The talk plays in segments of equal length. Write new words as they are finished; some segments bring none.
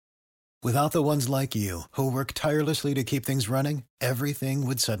Without the ones like you, who work tirelessly to keep things running, everything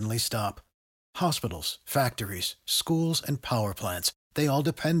would suddenly stop. Hospitals, factories, schools, and power plants, they all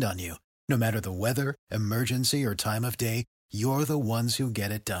depend on you. No matter the weather, emergency, or time of day, you're the ones who get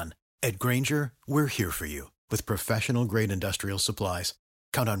it done. At Grainger, we're here for you with professional-grade industrial supplies.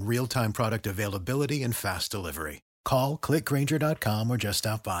 Count on real-time product availability and fast delivery. Call, click Grainger.com, or just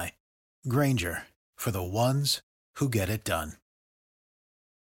stop by. Grainger, for the ones who get it done.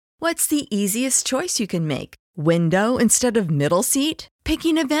 What's the easiest choice you can make? Window instead of middle seat?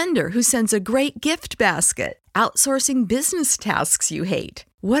 Picking a vendor who sends a great gift basket? Outsourcing business tasks you hate?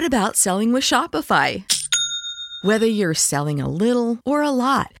 What about selling with Shopify? Whether you're selling a little or a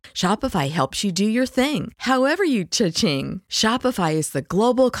lot, Shopify helps you do your thing, however you cha-ching. Shopify is the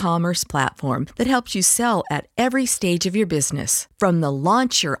global commerce platform that helps you sell at every stage of your business. From the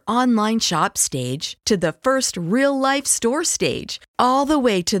launch your online shop stage to the first real-life store stage, all the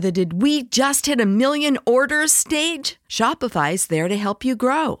way to the did we just hit 1 million orders stage. Shopify's there to help you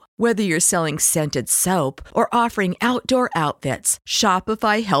grow. Whether you're selling scented soap or offering outdoor outfits,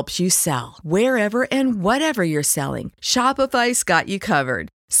 Shopify helps you sell. Wherever and whatever you're selling, Shopify's got you covered.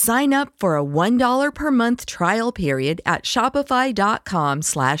 Sign up for a $1 per month trial period at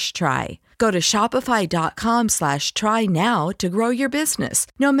shopify.com/try. Go to shopify.com/try now to grow your business,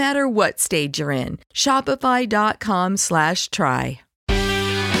 no matter what stage you're in. Shopify.com/try.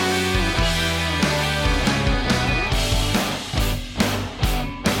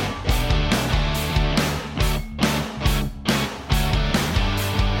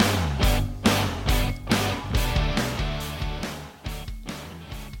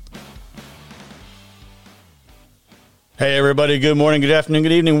 Hey everybody, good morning, good afternoon,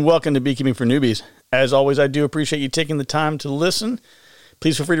 good evening. Welcome to Beekeeping for Newbies. As always, I do appreciate you taking the time to listen.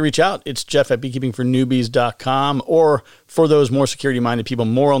 Please feel free to reach out. It's Jeff at beekeepingfornewbies.com, or for those more security-minded people,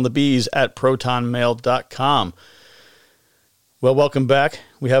 more on the bees at protonmail.com. Well, welcome back.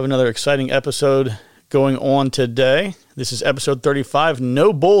 We have another exciting episode going on today. This is episode 35,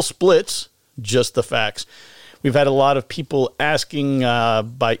 No Bull Splits, Just the Facts. We've had a lot of people asking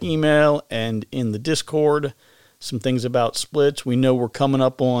by email and in the Discord some things about splits. We know we're coming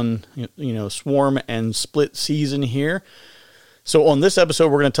up on, swarm and split season here. So on this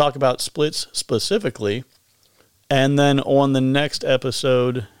episode, we're going to talk about splits specifically. And then on the next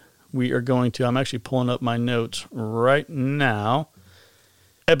episode, we are going to, I'm actually pulling up my notes right now.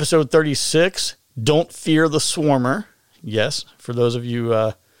 Episode 36, Don't Fear the Swarmer. Yes, for those of you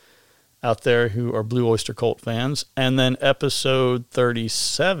out there who are Blue Oyster Cult fans. And then episode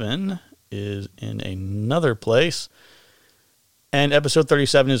 37 is in another place. And episode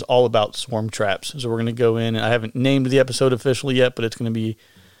 37 is all about swarm traps. So we're going to go in, and I haven't named the episode officially yet, but it's going to be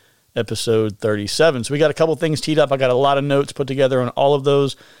episode 37. So we got a couple things teed up. I got a lot of notes put together on all of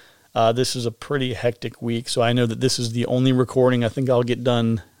those. This is a pretty hectic week, so I know that this is the only recording I think I'll get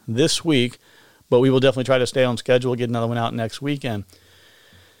done this week, but we will definitely try to stay on schedule, get another one out next weekend.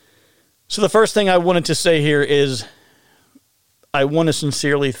 So the first thing I wanted to say here is I want to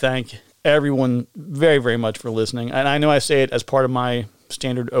sincerely thank everyone very, very much for listening. And I know I say it as part of my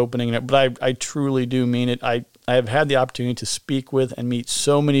standard opening, but I truly do mean it. I have had the opportunity to speak with and meet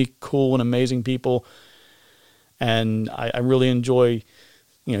so many cool and amazing people. And I really enjoy,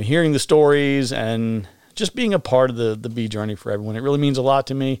 hearing the stories and just being a part of the bee journey for everyone. It really means a lot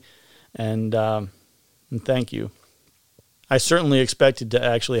to me. And thank you. I certainly expected to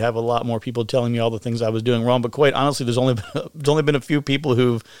actually have a lot more people telling me all the things I was doing wrong. But quite honestly, there's only been a few people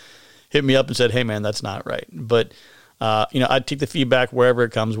who've hit me up and said, hey man, that's not right. But, I take the feedback wherever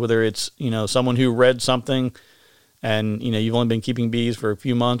it comes, whether it's, someone who read something and, you've only been keeping bees for a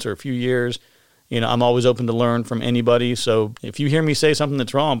few months or a few years. I'm always open to learn from anybody. So if you hear me say something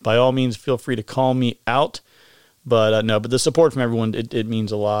that's wrong, by all means, feel free to call me out. But but the support from everyone, it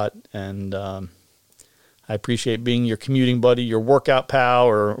means a lot. And I appreciate being your commuting buddy, your workout pal,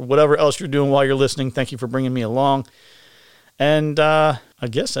 or whatever else you're doing while you're listening. Thank you for bringing me along. And I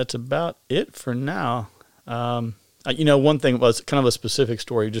guess that's about it for now. One thing was kind of a specific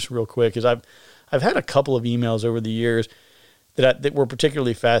story, just real quick, is I've had a couple of emails over the years that were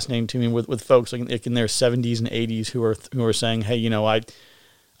particularly fascinating to me with folks like in their 70s and 80s who are saying, hey,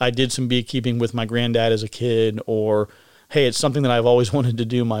 I did some beekeeping with my granddad as a kid, or hey, it's something that I've always wanted to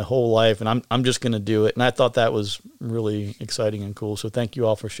do my whole life, and I'm just going to do it. And I thought that was really exciting and cool. So thank you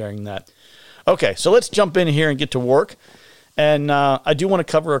all for sharing that. Okay, so let's jump in here and get to work. And I do want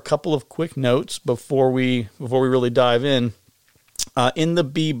to cover a couple of quick notes before we really dive in. In the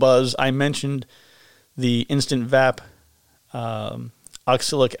Bee Buzz, I mentioned the Instant Vap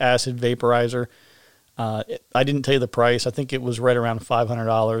oxalic acid vaporizer. I didn't tell you the price. I think it was right around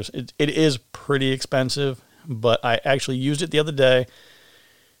 $500. It is pretty expensive, but I actually used it the other day.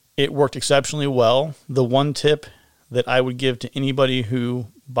 It worked exceptionally well. The one tip that I would give to anybody who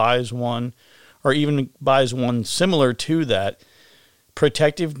buys one or even buys one similar to that,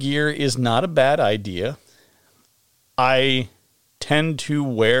 protective gear is not a bad idea. I tend to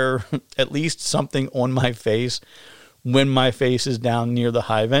wear at least something on my face when my face is down near the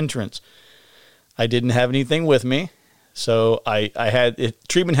hive entrance. I didn't have anything with me, so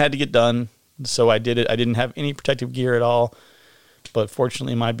treatment had to get done, so I did it. I didn't have any protective gear at all, but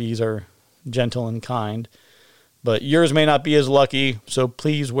fortunately my bees are gentle and kind. But yours may not be as lucky, so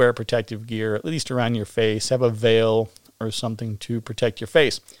please wear protective gear, at least around your face. Have a veil or something to protect your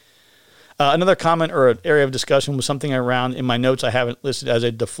face. Another comment or an area of discussion was something around, in my notes I haven't listed as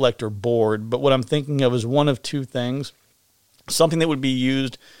a deflector board, but what I'm thinking of is one of two things. Something that would be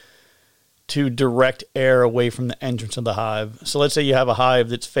used to direct air away from the entrance of the hive. So let's say you have a hive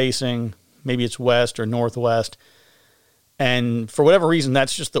that's facing, maybe it's west or northwest, and for whatever reason,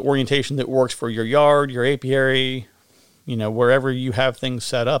 that's just the orientation that works for your yard, your apiary, wherever you have things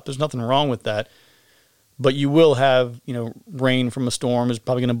set up. There's nothing wrong with that. But you will have, rain from a storm is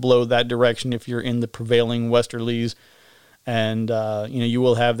probably going to blow that direction if you're in the prevailing westerlies. And, you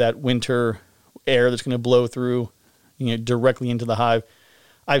will have that winter air that's going to blow through, directly into the hive.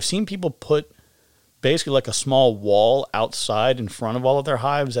 I've seen people put basically like a small wall outside in front of all of their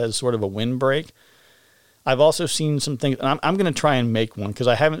hives as sort of a windbreak. I've also seen some things, and I'm going to try and make one because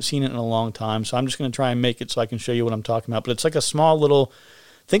I haven't seen it in a long time. So I'm just going to try and make it so I can show you what I'm talking about. But it's like a small little,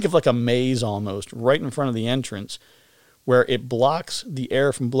 think of like a maze almost, right in front of the entrance, where it blocks the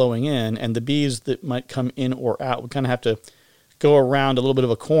air from blowing in, and the bees that might come in or out would kind of have to go around a little bit of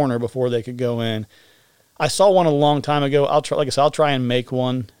a corner before they could go in. I saw one a long time ago. I'll try and make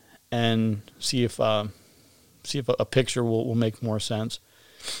one and see if a picture will make more sense.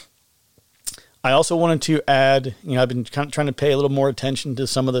 I also wanted to add, I've been kind of trying to pay a little more attention to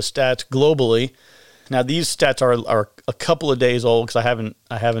some of the stats globally. Now these stats are a couple of days old because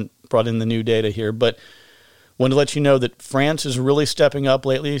I haven't brought in the new data here, but wanted to let you know that France is really stepping up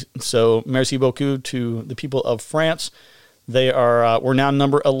lately. So merci beaucoup to the people of France. They are we're now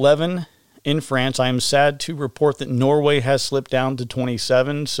number 11 in France. I am sad to report that Norway has slipped down to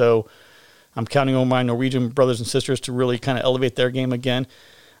 27. So I'm counting on my Norwegian brothers and sisters to really kind of elevate their game again.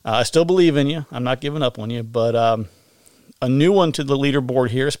 I still believe in you. I'm not giving up on you, but a new one to the leaderboard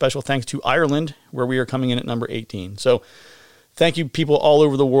here. Special thanks to Ireland, where we are coming in at number 18. So thank you, people all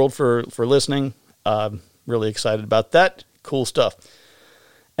over the world, for listening. Really excited about that. Cool stuff.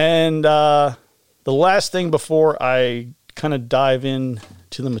 And the last thing before I kind of dive in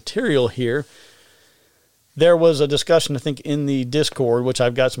to the material here, there was a discussion, I think, in the Discord, which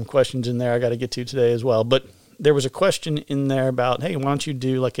I've got some questions in there I got to get to today as well. But there was a question in there about, hey, why don't you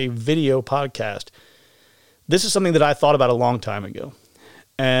do like a video podcast? This is something that I thought about a long time ago.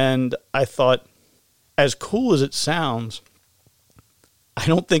 And I thought, as cool as it sounds, I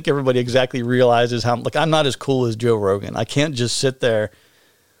don't think everybody exactly realizes how, I'm not as cool as Joe Rogan. I can't just sit there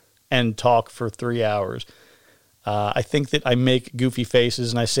and talk for 3 hours. I think that I make goofy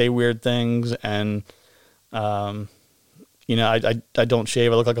faces and I say weird things, and I don't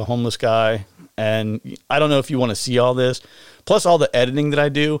shave. I look like a homeless guy, and I don't know if you want to see all this. Plus all the editing that I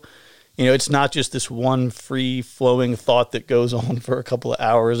do. It's not just this one free-flowing thought that goes on for a couple of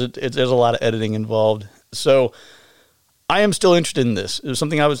hours. There's a lot of editing involved. So I am still interested in this. It was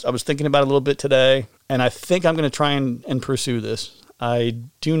something I was thinking about a little bit today, and I think I'm going to try and pursue this. I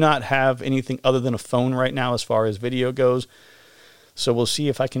do not have anything other than a phone right now as far as video goes. So we'll see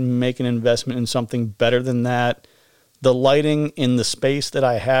if I can make an investment in something better than that. The lighting in the space that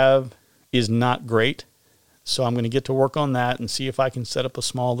I have is not great. So I'm going to get to work on that and see if I can set up a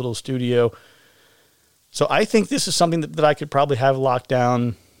small little studio. So I think this is something that I could probably have locked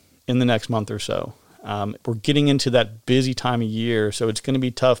down in the next month or so. We're getting into that busy time of year, so it's going to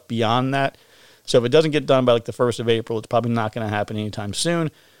be tough beyond that. So if it doesn't get done by like the 1st of April, it's probably not going to happen anytime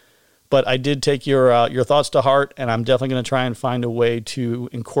soon. But I did take your thoughts to heart, and I'm definitely going to try and find a way to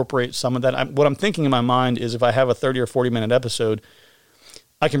incorporate some of that. What I'm thinking in my mind is if I have a 30 or 40-minute episode,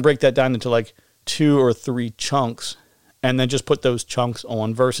 I can break that down into like 2 or 3 chunks and then just put those chunks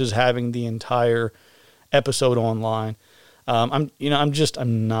on versus having the entire episode online. I'm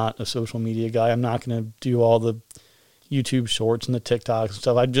not a social media guy. I'm not going to do all the YouTube shorts and the TikToks and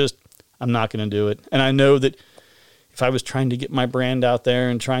stuff. I'm not going to do it. And I know that if I was trying to get my brand out there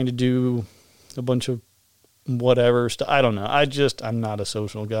and trying to do a bunch of whatever stuff, I don't know. I'm not a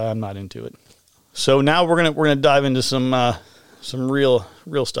social guy. I'm not into it. So now we're gonna dive into some real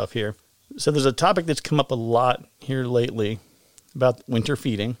stuff here. So there's a topic that's come up a lot here lately about winter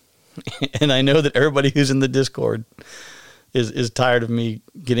feeding. And I know that everybody who's in the Discord is tired of me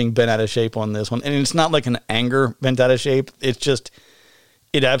getting bent out of shape on this one. And it's not like an anger bent out of shape. It's just,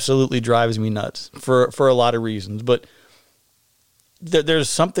 it absolutely drives me nuts for a lot of reasons. But there's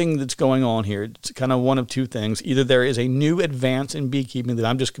something that's going on here. It's kind of one of two things. Either there is a new advance in beekeeping that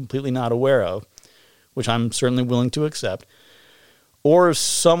I'm just completely not aware of, which I'm certainly willing to accept, or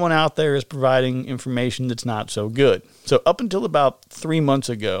someone out there is providing information that's not so good. So up until about 3 months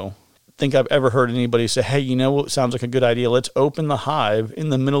ago, I think I've ever heard anybody say, hey, you know what sounds like a good idea? Let's open the hive in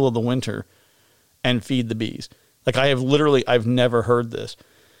the middle of the winter and feed the bees. Like I've never heard this.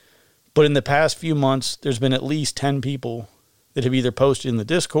 But in the past few months, there's been at least 10 people that have either posted in the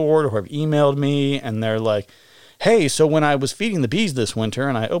Discord or have emailed me, and they're like, hey, so when I was feeding the bees this winter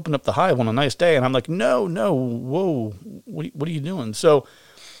and I opened up the hive on a nice day, and I'm like, no, whoa, what are you doing? So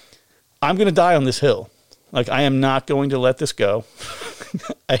I'm going to die on this hill. Like, I am not going to let this go.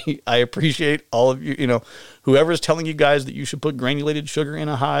 I appreciate all of you, whoever's telling you guys that you should put granulated sugar in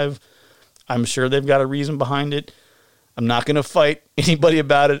a hive. I'm sure they've got a reason behind it. I'm not going to fight anybody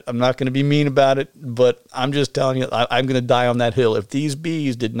about it. I'm not going to be mean about it, but I'm just telling you, I'm going to die on that hill. If these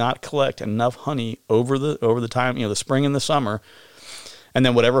bees did not collect enough honey over the time, the spring and the summer, and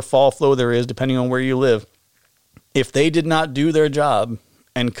then whatever fall flow there is, depending on where you live, if they did not do their job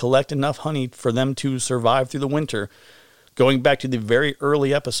and collect enough honey for them to survive through the winter, going back to the very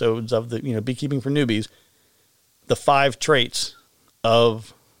early episodes of the, Beekeeping for Newbies, the 5 traits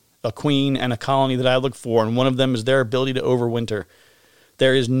of a queen and a colony that I look for, and one of them is their ability to overwinter.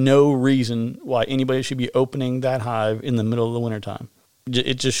 There is no reason why anybody should be opening that hive in the middle of the wintertime.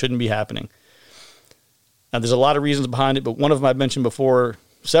 It just shouldn't be happening. Now, there's a lot of reasons behind it, but one of them I've mentioned before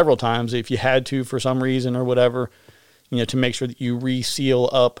several times. If you had to, for some reason or whatever, to make sure that you reseal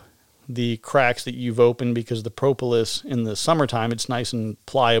up the cracks that you've opened, because the propolis in the summertime, it's nice and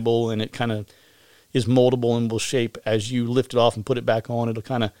pliable, and it kind of is moldable and will shape as you lift it off and put it back on. It'll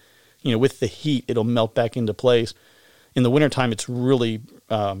kind of, with the heat, it'll melt back into place. In the wintertime, it's really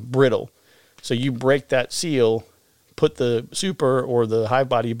brittle. So you break that seal, put the super or the hive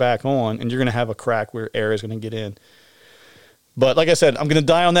body back on, and you're going to have a crack where air is going to get in. But like I said, I'm going to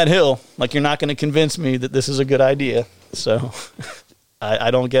die on that hill. Like, you're not going to convince me that this is a good idea. So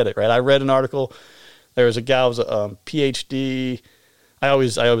I don't get it, right? I read an article. There was a gal who was a PhD. I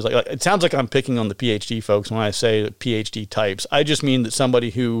always like, it sounds like I'm picking on the PhD folks when I say PhD types. I just mean that somebody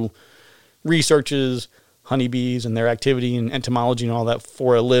who researches honeybees and their activity and entomology and all that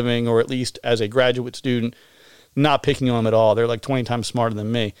for a living, or at least as a graduate student, not picking on them at all. They're like 20 times smarter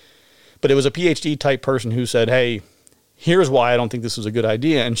than me. But it was a PhD type person who said, hey, here's why I don't think this is a good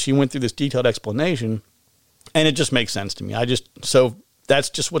idea. And she went through this detailed explanation, and it just makes sense to me. So that's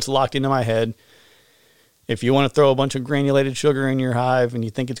just what's locked into my head. If you want to throw a bunch of granulated sugar in your hive and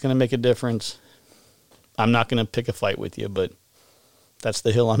you think it's going to make a difference, I'm not going to pick a fight with you, but that's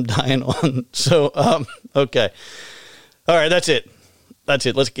the hill I'm dying on. So, okay. All right, that's it.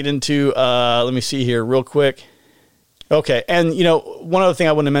 Let's get into, let me see here real quick. Okay, and, one other thing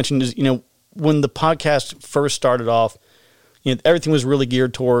I want to mention is, when the podcast first started off, everything was really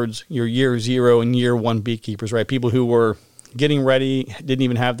geared towards your year 0 and year 1 beekeepers, right? People who were getting ready, didn't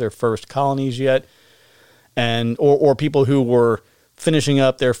even have their first colonies yet, and or people who were finishing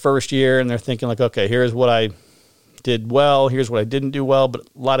up their first year and they're thinking like, okay, here's what I did well, here's what I didn't do well, but a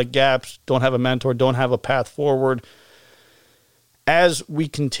lot of gaps, don't have a mentor, don't have a path forward. As we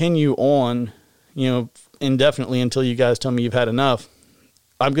continue on, indefinitely until you guys tell me you've had enough,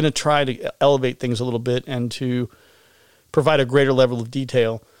 I'm going to try to elevate things a little bit and to provide a greater level of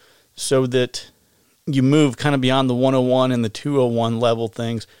detail so that you move kind of beyond the 101 and the 201 level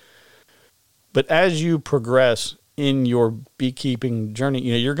things. But as you progress in your beekeeping journey,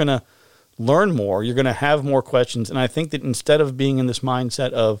 you're going to learn more. You're going to have more questions. And I think that instead of being in this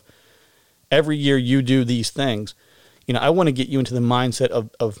mindset of every year you do these things, I want to get you into the mindset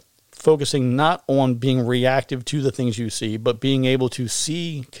of focusing not on being reactive to the things you see, but being able to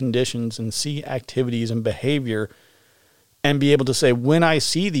see conditions and see activities and behavior and be able to say, when I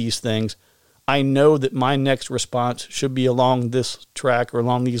see these things, I know that my next response should be along this track or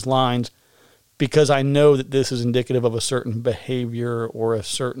along these lines, because I know that this is indicative of a certain behavior or a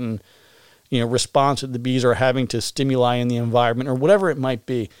certain, response that the bees are having to stimuli in the environment or whatever it might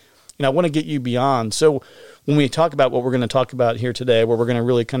be. I want to get you beyond. So when we talk about what we're going to talk about here today, where we're going to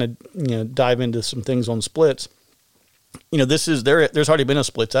really kind of, dive into some things on splits, there's already been a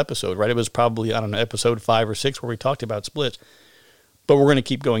splits episode, right? It was probably, episode 5 or 6 where we talked about splits, but we're going to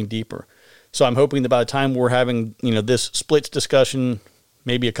keep going deeper. So I'm hoping that by the time we're having, this splits discussion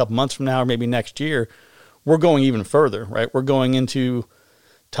maybe a couple months from now or maybe next year, we're going even further, right? We're going into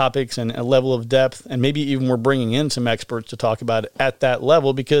topics and a level of depth, and maybe even we're bringing in some experts to talk about it at that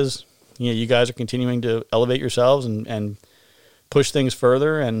level because, you guys are continuing to elevate yourselves and push things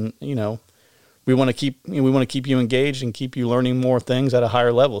further. And, we want to keep you engaged and keep you learning more things at a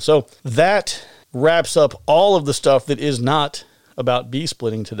higher level. So that wraps up all of the stuff that is not about bee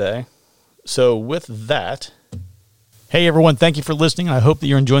splitting today. So with that, hey everyone, thank you for listening. I hope that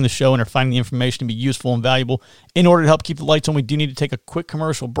you're enjoying the show and are finding the information to be useful and valuable. In order to help keep the lights on, we do need to take a quick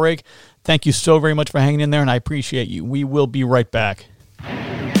commercial break. Thank you so very much for hanging in there, and I appreciate you. We will be right back.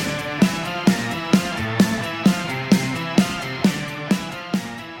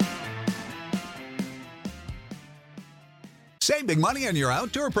 Save big money on your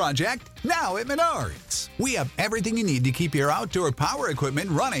outdoor project now at Menards. We have everything you need to keep your outdoor power equipment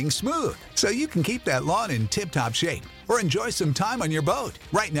running smooth so you can keep that lawn in tip-top shape or enjoy some time on your boat.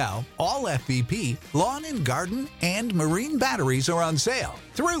 Right now, all FVP, lawn and garden, and marine batteries are on sale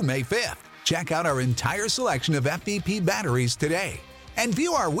through May 5th. Check out our entire selection of FVP batteries today and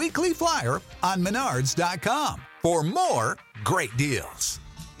view our weekly flyer on Menards.com for more great deals.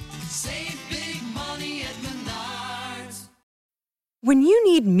 Save big money at Menards. When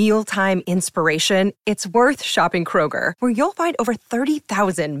you need mealtime inspiration, it's worth shopping Kroger, where you'll find over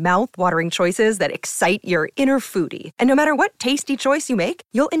 30,000 mouth-watering choices that excite your inner foodie. And no matter what tasty choice you make,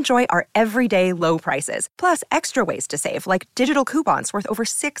 you'll enjoy our everyday low prices, plus extra ways to save, like digital coupons worth over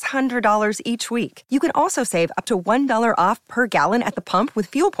 $600 each week. You can also save up to $1 off per gallon at the pump with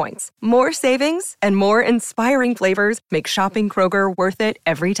fuel points. More savings and more inspiring flavors make shopping Kroger worth it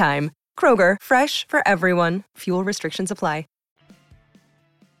every time. Kroger, fresh for everyone. Fuel restrictions apply.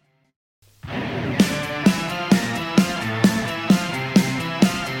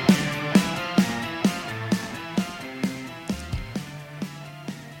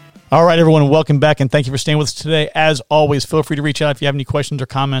 All right, everyone, welcome back, and thank you for staying with us today. As always, feel free to reach out if you have any questions or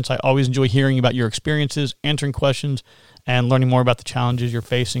comments. I always enjoy hearing about your experiences, answering questions, and learning more about the challenges you're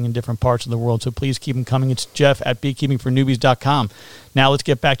facing in different parts of the world. So please keep them coming. It's Jeff at beekeepingfornewbies.com. Now let's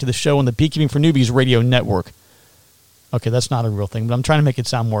get back to the show on the Beekeeping for Newbies radio network. Okay, that's not a real thing, but I'm trying to make it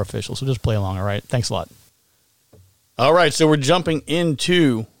sound more official, so just play along, all right? Thanks a lot. All right, so we're jumping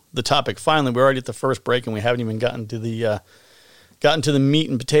into the topic. Finally, we're already at the first break, and we haven't even gotten to the meat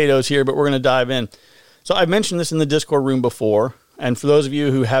and potatoes here, but we're going to dive in. So I've mentioned this in the Discord room before, and for those of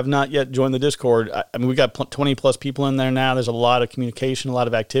you who have not yet joined the Discord, I mean, we've got 20-plus people in there now. There's a lot of communication, a lot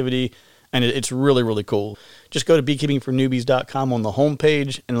of activity, and it's really, really cool. Just go to beekeepingfornewbies.com on the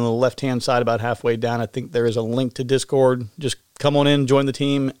homepage, and on the left-hand side, about halfway down, I think there is a link to Discord. Just come on in, join the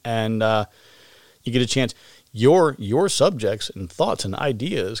team, and you get a chance. Your subjects and thoughts and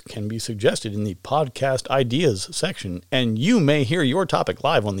ideas can be suggested in the podcast ideas section, and you may hear your topic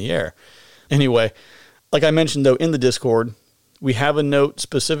live on the air. Anyway, like I mentioned, though, in the Discord, we have a note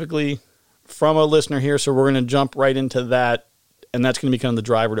specifically from a listener here, so we're going to jump right into that, and that's going to be kind of the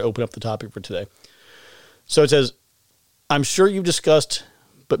driver to open up the topic for today. So it says, I'm sure you've discussed,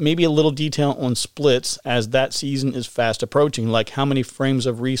 but maybe a little detail on splits as that season is fast approaching, like how many frames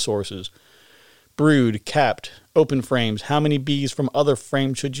of resources, brood, capped, open frames, how many bees from other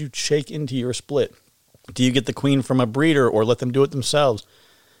frames should you shake into your split? Do you get the queen from a breeder or let them do it themselves?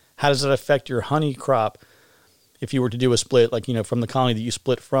 How does that affect your honey crop if you were to do a split, like, from the colony that you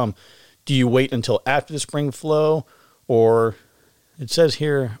split from? Do you wait until after the spring flow, or it says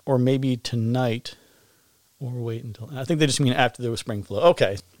here, or maybe tonight, or wait until, I think they just mean after the spring flow.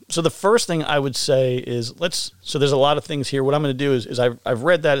 Okay. So the first thing I would say is so there's a lot of things here. What I'm going to do is I've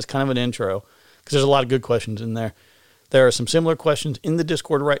read that as kind of an intro, because there's a lot of good questions in there. There are some similar questions in the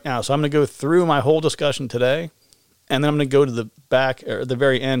Discord right now. So I'm going to go through my whole discussion today, and then I'm going to go to the back, or the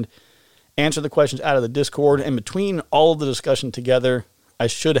very end, answer the questions out of the Discord. And between all of the discussion together, I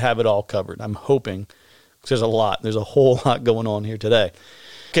should have it all covered. I'm hoping, because there's a lot. There's a whole lot going on here today.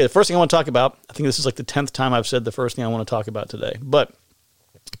 Okay, the first thing I want to talk about, I think this is like the 10th time I've said the first thing I want to talk about today, but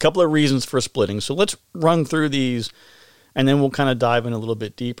a couple of reasons for splitting. So let's run through these, and then we'll kind of dive in a little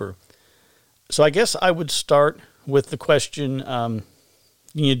bit deeper. So I guess I would start with the question,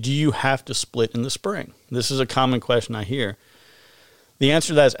 do you have to split in the spring? This is a common question I hear. The answer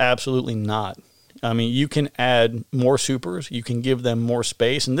to that is absolutely not. I mean, you can add more supers. You can give them more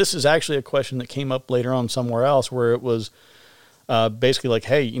space. And this is actually a question that came up later on somewhere else, where it was basically like,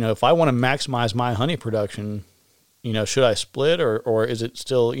 hey, if I want to maximize my honey production, should I split, or is it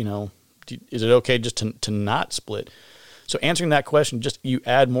still, is it okay just to not split? So answering that question, just you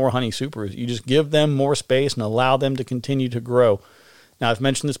add more honey supers. You just give them more space and allow them to continue to grow. Now, I've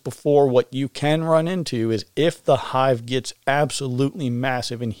mentioned this before. What you can run into is if the hive gets absolutely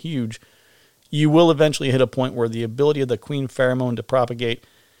massive and huge, you will eventually hit a point where the ability of the queen pheromone to propagate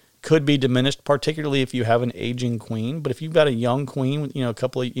could be diminished, particularly if you have an aging queen. But if you've got a young queen, a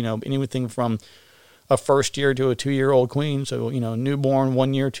couple of, anything from a first year to a 2-year-old queen, so, newborn,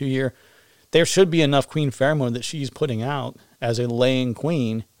 1 year, 2 year, there should be enough queen pheromone that she's putting out as a laying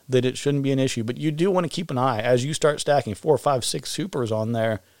queen that it shouldn't be an issue. But you do want to keep an eye as you start stacking 4, 5, 6 supers on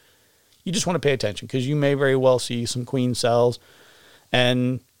there. You just want to pay attention because you may very well see some queen cells,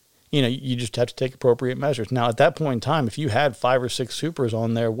 and you just have to take appropriate measures. Now, at that point in time, if you had 5 or 6 supers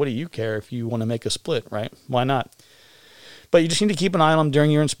on there, what do you care if you want to make a split, right? Why not? But you just need to keep an eye on them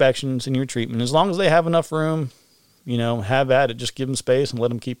during your inspections and your treatment. As long as they have enough room, have at it. Just give them space and let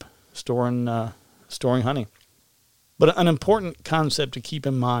them keep storing honey. But an important concept to keep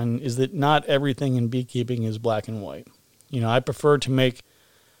in mind is that not everything in beekeeping is black and white. I prefer to make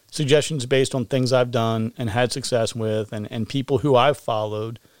suggestions based on things I've done and had success with and people who I've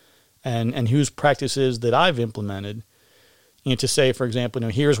followed and whose practices that I've implemented. To say, for example,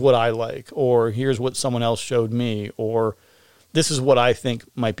 here's what I like, or here's what someone else showed me, or this is what I think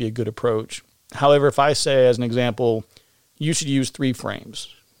might be a good approach. However, if I say, as an example, you should use 3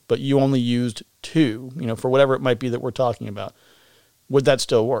 frames, but you only used 2, for whatever it might be that we're talking about, would that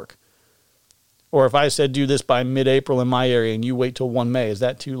still work? Or if I said do this by mid-April in my area and you wait till 1 May, is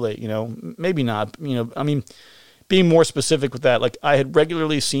that too late? Maybe not. Being more specific with that, like I had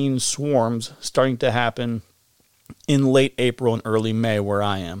regularly seen swarms starting to happen in late April and early May where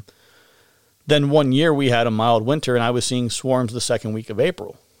I am. Then 1 year we had a mild winter and I was seeing swarms the second week of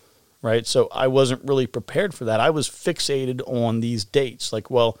April. Right? So I wasn't really prepared for that. I was fixated on these dates.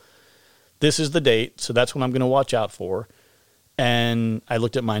 Like, well, this is the date, so that's what I'm going to watch out for. And I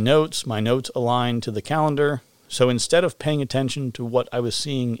looked at my notes. My notes aligned to the calendar. So instead of paying attention to what I was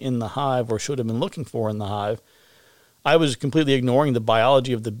seeing in the hive or should have been looking for in the hive, I was completely ignoring the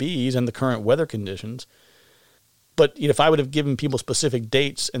biology of the bees and the current weather conditions. But if I would have given people specific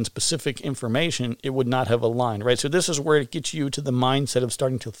dates and specific information, it would not have aligned, right? So this is where it gets you to the mindset of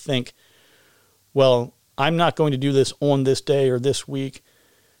starting to think, well, I'm not going to do this on this day or this week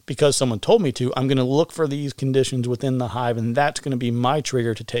because someone told me to. I'm going to look for these conditions within the hive, and that's going to be my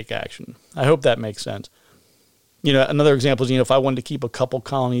trigger to take action. I hope that makes sense. Another example is, if I wanted to keep a couple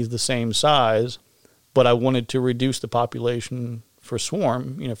colonies the same size, but I wanted to reduce the population for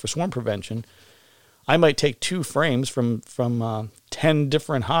swarm prevention, I might take 2 frames from 10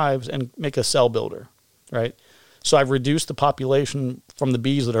 different hives and make a cell builder, right? So I've reduced the population from the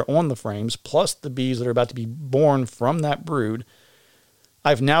bees that are on the frames, plus the bees that are about to be born from that brood.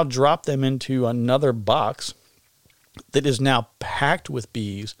 I've now dropped them into another box that is now packed with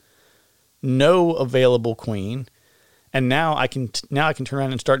bees, no available queen, and now I can turn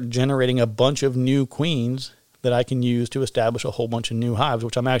around and start generating a bunch of new queens that I can use to establish a whole bunch of new hives,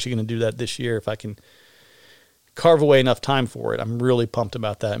 which I'm actually going to do that this year if I can carve away enough time for it. I'm really pumped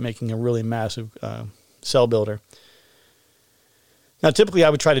about that, making a really massive cell builder. Now, typically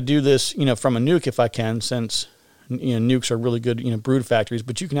I would try to do this, from a nuke if I can, since nukes are really good, brood factories.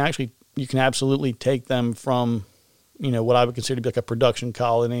 But you can absolutely take them from, what I would consider to be like a production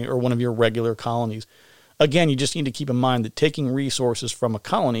colony or one of your regular colonies. Again, you just need to keep in mind that taking resources from a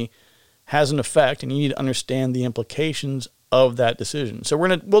colony has an effect, and you need to understand the implications of that decision. So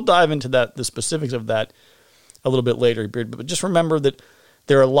we'll dive into the specifics of that a little bit later, but just remember that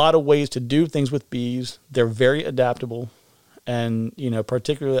there are a lot of ways to do things with bees. They're very adaptable, and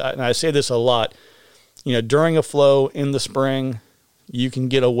particularly, and I say this a lot, during a flow in the spring, you can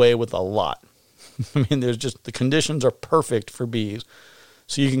get away with a lot. The conditions are perfect for bees,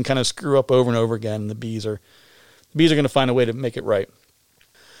 so you can kind of screw up over and over again. And the bees are going to find a way to make it right.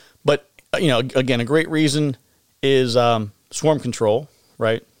 But again, a great reason is swarm control,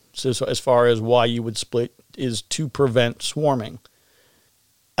 right? So as far as why you would split is to prevent swarming.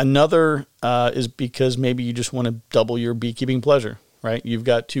 Another is because maybe you just want to double your beekeeping pleasure, right? You've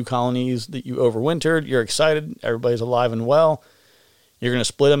got 2 colonies that you overwintered. You're excited. Everybody's alive and well. You're going to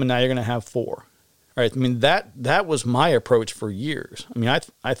split them, and now you're going to have 4. Right? That was my approach for years.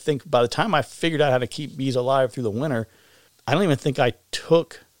 I think by the time I figured out how to keep bees alive through the winter, I don't even think I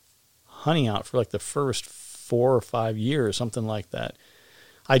took honey out for like the first 4 or 5 years, something like that.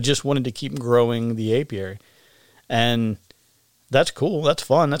 I just wanted to keep growing the apiary. And that's cool. That's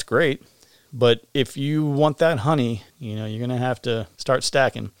fun. That's great. But if you want that honey, you're going to have to start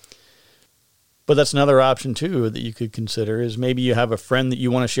stacking. But that's another option too that you could consider is maybe you have a friend that you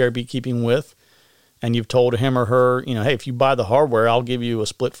want to share beekeeping with, and you've told him or her, hey, if you buy the hardware, I'll give you a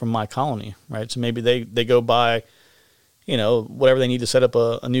split from my colony, right? So maybe they go buy, whatever they need to set up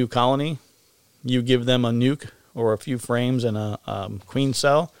a new colony. You give them a nuke or a few frames and a queen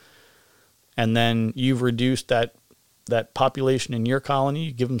cell, and then you've reduced that population in your colony.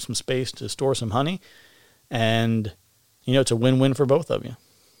 You give them some space to store some honey, and it's a win-win for both of you.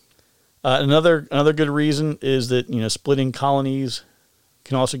 Another good reason is that splitting colonies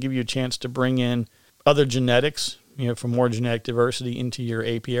can also give you a chance to bring in other genetics, for more genetic diversity into your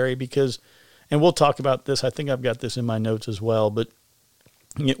apiary, because, and we'll talk about this, I think I've got this in my notes as well, but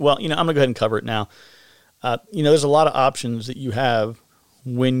I'm going to go ahead and cover it now. There's a lot of options that you have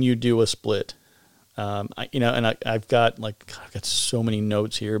when you do a split. I've got so many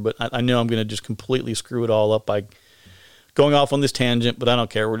notes here, but I know I'm going to just completely screw it all up by going off on this tangent, but I don't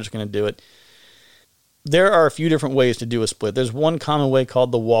care. We're just going to do it. There are a few different ways to do a split. There's one common way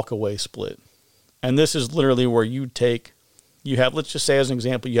called the walk-away split. And this is literally where let's just say as an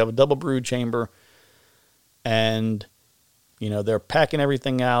example, you have a double brood chamber, and they're packing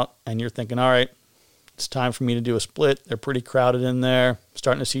everything out, and you're thinking, all right, it's time for me to do a split. They're pretty crowded in there,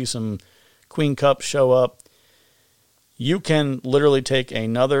 starting to see some queen cups show up. You can literally take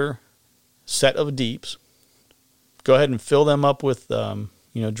another set of deeps, go ahead and fill them up with,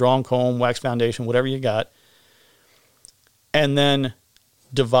 drawn comb, wax foundation, whatever you got, and then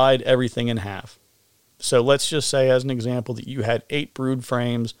divide everything in half. So let's just say, as an example, that you had 8 brood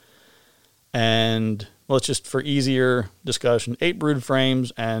frames, and let's just, for easier discussion, 8 brood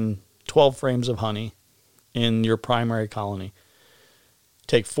frames and 12 frames of honey in your primary colony.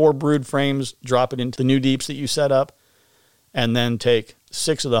 Take 4 brood frames, drop it into the new deeps that you set up, and then take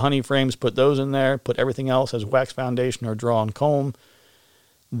 6 of the honey frames, put those in there, put everything else as wax foundation or drawn comb,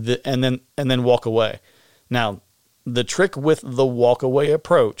 and then walk away. Now, the trick with the walk away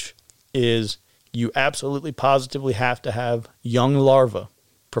approach is you absolutely positively have to have young larvae,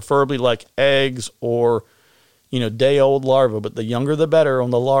 preferably like eggs or, day-old larvae, but the younger the better on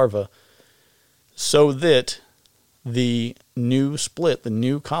the larvae, so that the new split, the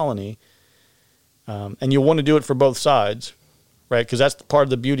new colony, and you'll want to do it for both sides, right? Because that's part of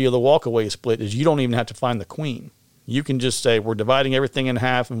the beauty of the walk-away split is you don't even have to find the queen. You can just say, we're dividing everything in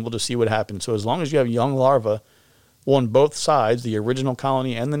half, and we'll just see what happens. So as long as you have young larvae on both sides, the original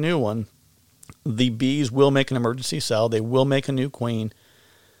colony and the new one, the bees will make an emergency cell. They will make a new queen,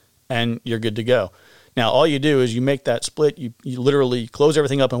 and you're good to go. Now, all you do is you make that split. You literally close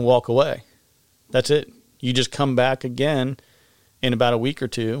everything up and walk away. That's it. You just come back again in about a week or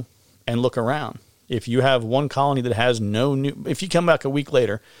two and look around. If you have one colony that has if you come back a week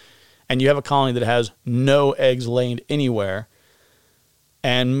later and you have a colony that has no eggs laid anywhere,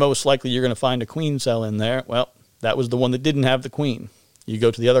 and most likely you're going to find a queen cell in there, well, that was the one that didn't have the queen. You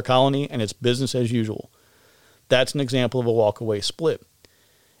go to the other colony and it's business as usual. That's an example of a walk-away split.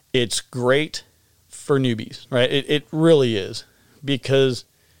 It's great for newbies, right? It really is, because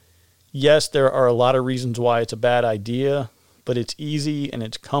yes, there are a lot of reasons why it's a bad idea, but it's easy and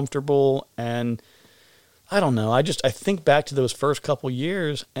it's comfortable. And I don't know. I think back to those first couple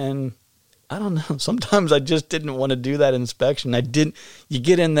years, and I don't know. Sometimes I just didn't want to do that inspection. You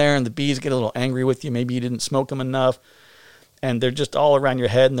get in there and the bees get a little angry with you. Maybe you didn't smoke them enough, and they're just all around your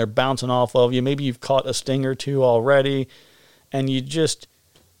head and they're bouncing off of you. Maybe you've caught a sting or two already, and you just,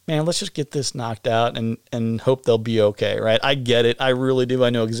 man, let's just get this knocked out and hope they'll be okay, right? I get it. I really do. I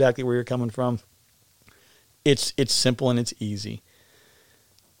know exactly where you're coming from. It's simple and it's easy.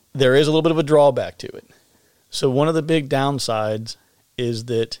 There is a little bit of a drawback to it. So one of the big downsides is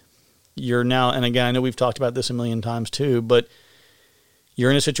that you're now, and again, I know we've talked about this a million times too, but you're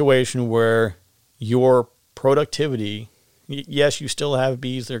in a situation where your productivity, yes, you still have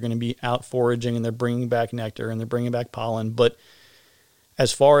bees that are going to be out foraging and they're bringing back nectar and they're bringing back pollen, but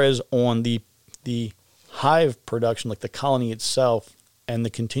as far as on the hive production, like the colony itself and the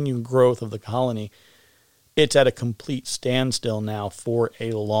continued growth of the colony, it's at a complete standstill now for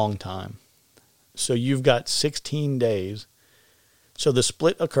a long time. So you've got 16 days. So the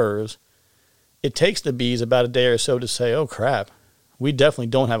split occurs. It takes the bees about a day or so to say, oh, crap, we definitely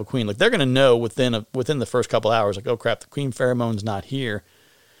don't have a queen. Like, they're going to know within the first couple hours, like, oh, crap, the queen pheromone's not here.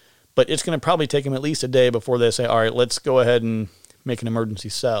 But it's going to probably take them at least a day before they say, all right, let's go ahead and make an emergency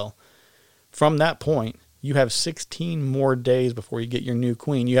cell. From that point, you have 16 more days before you get your new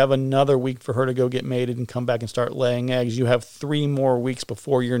queen. You have another week for her to go get mated and come back and start laying eggs. You have 3 more weeks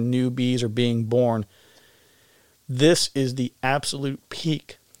before your new bees are being born. This is the absolute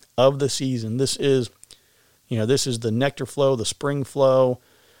peak of the season. This is the nectar flow, the spring flow.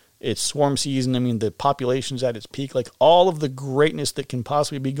 It's swarm season. I mean, the population's at its peak. Like, all of the greatness that can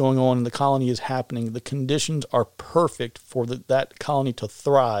possibly be going on in the colony is happening. The conditions are perfect for that colony to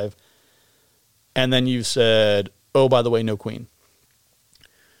thrive. And then you said, oh, by the way, no queen.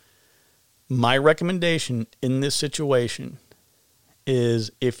 My recommendation in this situation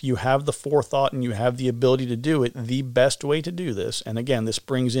is, if you have the forethought and you have the ability to do it, the best way to do this, and again, this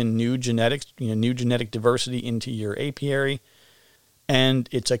brings in new genetics, new genetic diversity into your apiary, and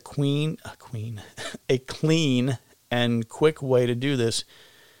it's a clean and quick way to do this.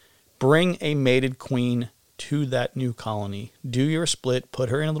 Bring a mated queen to that new colony. Do your split, put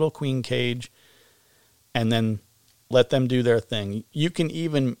her in a little queen cage, and then let them do their thing. You can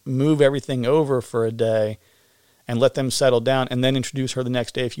even move everything over for a day and let them settle down and then introduce her the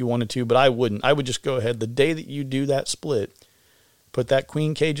next day if you wanted to, but I wouldn't. I would just go ahead. The day that you do that split, put that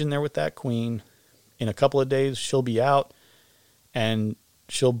queen cage in there with that queen. In a couple of days, she'll be out and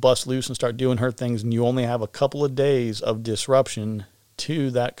she'll bust loose and start doing her things, and you only have a couple of days of disruption to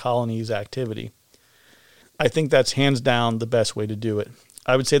that colony's activity. I think that's hands down the best way to do it.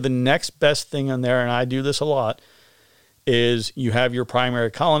 I would say the next best thing on there, and I do this a lot, is you have your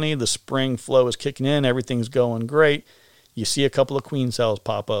primary colony, the spring flow is kicking in, everything's going great. You see a couple of queen cells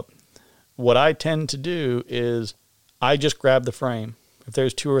pop up. What I tend to do is I just grab the frame. If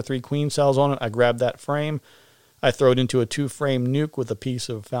there's 2 or 3 queen cells on it, I grab that frame. I throw it into a 2-frame nuke with a piece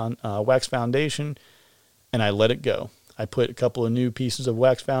of wax foundation, and I let it go. I put a couple of new pieces of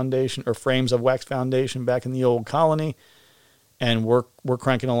wax foundation or frames of wax foundation back in the old colony, and we're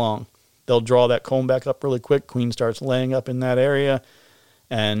cranking along. They'll draw that comb back up really quick. Queen starts laying up in that area,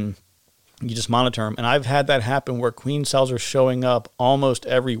 and you just monitor them. And I've had that happen where queen cells are showing up almost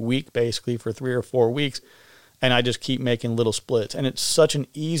every week, basically for 3 or 4 weeks, and I just keep making little splits. And it's such an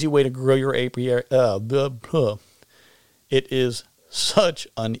easy way to grow your apiary. It is such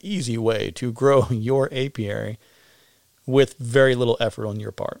an easy way to grow your apiary with very little effort on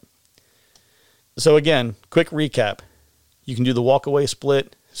your part. So again, quick recap. You can do the walk-away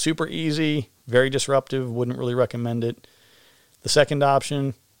split. Super easy, very disruptive, wouldn't really recommend it. The second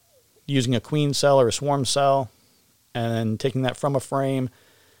option, using a queen cell or a swarm cell, and then taking that from a frame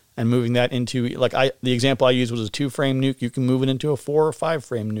and moving that into, the example I used was a 2-frame nuke. You can move it into a 4 or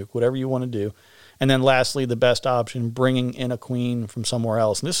 5-frame nuke, whatever you want to do. And then lastly, the best option, bringing in a queen from somewhere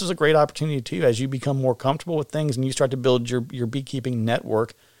else. And this is a great opportunity too, as you become more comfortable with things and you start to build your beekeeping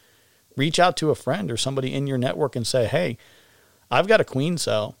network. Reach out to a friend or somebody in your network and say, hey, I've got a queen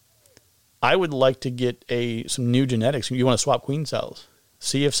cell. I would like to get some new genetics. You want to swap queen cells.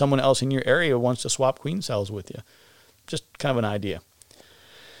 See if someone else in your area wants to swap queen cells with you. Just kind of an idea.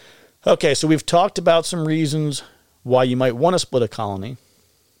 Okay, so we've talked about some reasons why you might want to split a colony.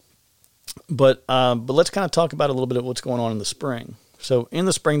 But let's kind of talk about a little bit of what's going on in the spring. So in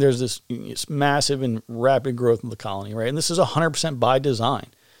the spring, there's this massive and rapid growth of the colony, right? And this is 100% by design.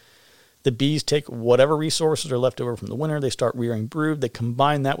 The bees take whatever resources are left over from the winter. They start rearing brood. They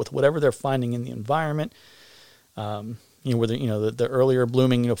combine that with whatever they're finding in the environment. The earlier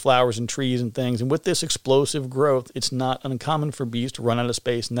blooming, flowers and trees and things. And with this explosive growth, it's not uncommon for bees to run out of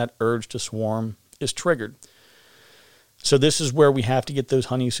space, and that urge to swarm is triggered. So this is where we have to get those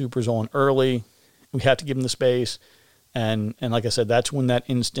honey supers on early. We have to give them the space. And like I said, that's when that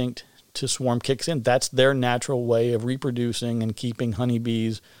instinct to swarm kicks in. That's their natural way of reproducing and keeping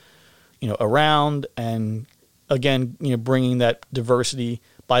honeybees around, and again, bringing that diversity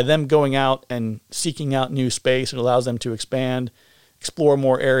by them going out and seeking out new space. It allows them to expand, explore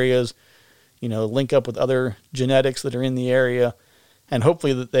more areas, link up with other genetics that are in the area, and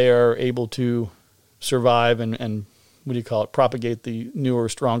hopefully that they are able to survive and propagate the newer,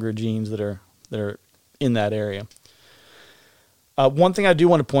 stronger genes that are in that area. One thing I do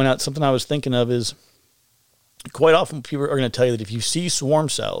want to point out, something I was thinking of, is quite often people are going to tell you that if you see swarm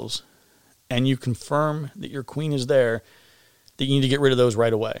cells and you confirm that your queen is there, that you need to get rid of those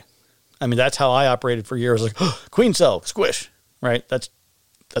right away. I mean, that's how I operated for years. Queen cell, squish, right? That's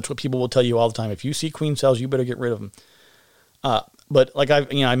what people will tell you all the time. If you see queen cells, you better get rid of them. But like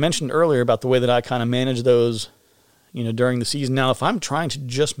I mentioned earlier about the way that I kind of manage those, during the season. Now, if I'm trying to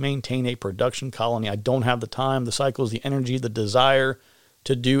just maintain a production colony, I don't have the time, the cycles, the energy, the desire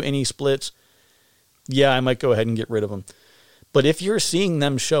to do any splits, I might go ahead and get rid of them. But if you're seeing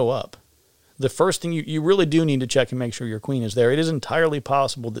them show up, the first thing you really do need to check and make sure your queen is there. It is entirely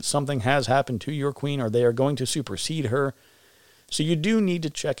possible that something has happened to your queen, or they are going to supersede her. So you do need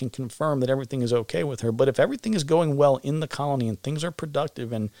to check and confirm that everything is okay with her. But if everything is going well in the colony and things are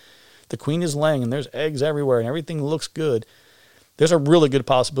productive and the queen is laying and there's eggs everywhere and everything looks good, there's a really good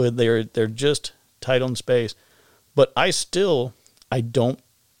possibility they're just tight on space. But I don't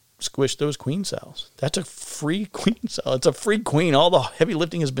squish those queen cells. That's a free queen cell. It's a free queen. All the heavy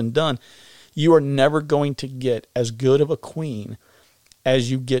lifting has been done. You are never going to get as good of a queen as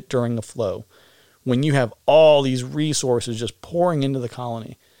you get during the flow. when you have all these resources just pouring into the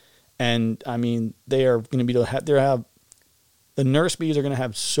colony. And I mean, they are going to be the nurse bees are going to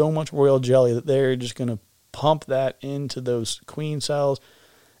have so much royal jelly that they're just going to pump that into those queen cells,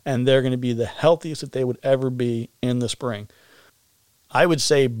 and they're going to be the healthiest that they would ever be in the spring. I would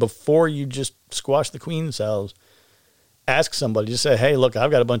say before you just squash the queen cells, ask somebody, just say, hey, look,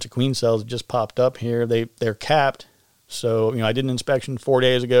 I've got a bunch of queen cells that just popped up here. They're capped. So, I did an inspection 4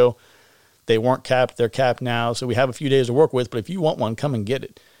 days ago. They weren't capped. They're capped now. So we have a few days to work with, but if you want one, come and get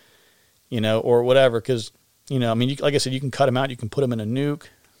it, or whatever. Because, like I said, you can cut them out. You can put them in a nuke.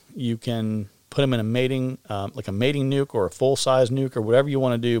 You can put them in a mating, like a mating nuke or a full-size nuke or whatever you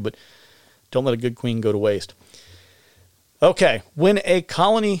want to do, but don't let a good queen go to waste. Okay, when a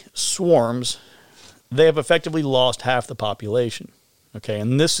colony swarms, they have effectively lost half the population. Okay,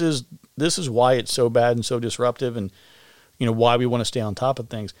 and this is why it's so bad and so disruptive, and why we want to stay on top of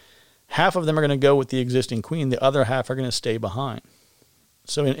things. Half of them are going to go with the existing queen. The other half are going to stay behind.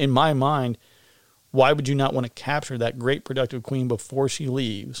 So in my mind, why would you not want to capture that great productive queen before she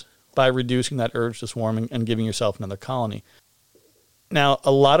leaves by reducing that urge to swarm and giving yourself another colony? Now,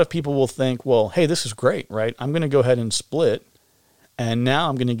 a lot of people will think, well, hey, this is great, right? I'm going to go ahead and split, and now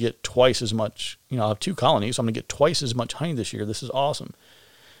I'm going to get twice as much. I'll have 2 colonies, so I'm going to get twice as much honey this year. This is awesome.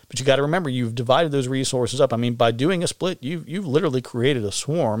 But you got to remember, you've divided those resources up. I mean, by doing a split, you've literally created a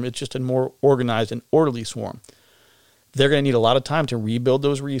swarm. It's just a more organized and orderly swarm. They're going to need a lot of time to rebuild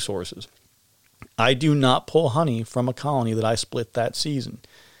those resources. I do not pull honey from a colony that I split that season.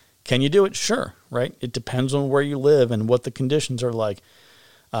 Can you do it? Sure, right? It depends on where you live and what the conditions are like.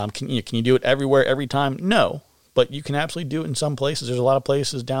 Can you do it everywhere, every time? No, but you can absolutely do it in some places. There's a lot of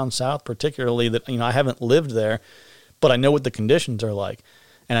places down south, particularly that, I haven't lived there, but I know what the conditions are like.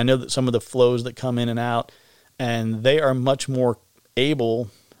 And I know that some of the flows that come in and out, and they are much more able,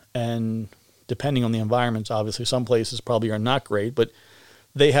 and depending on the environments, obviously some places probably are not great, but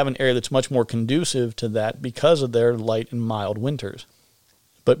they have an area that's much more conducive to that because of their light and mild winters.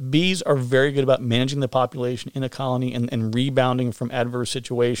 But bees are very good about managing the population in a colony and rebounding from adverse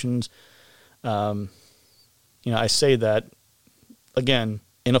situations. I say that, again,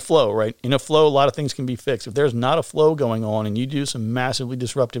 in a flow, right? In a flow, a lot of things can be fixed. If there's not a flow going on and you do some massively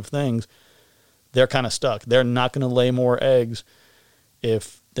disruptive things, they're kind of stuck. They're not going to lay more eggs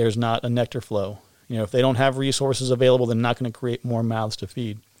if there's not a nectar flow. If they don't have resources available, they're not going to create more mouths to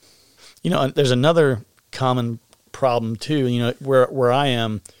feed. There's another common problem too, where I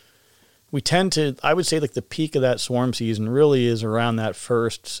am, we tend to, I would say like the peak of that swarm season really is around that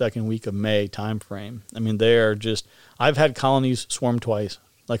first, second week of May time frame. I mean, they are just, I've had colonies swarm twice,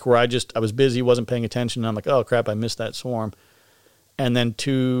 like where I was busy, wasn't paying attention, and I'm like, oh crap, I missed that swarm. And then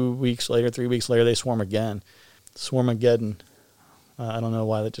 2 weeks later, 3 weeks later, they swarm again. Swarmageddon. I don't know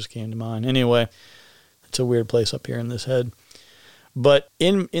why that just came to mind. Anyway, it's a weird place up here in this head. But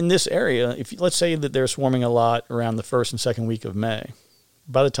in this area, let's say that they're swarming a lot around the first and second week of May,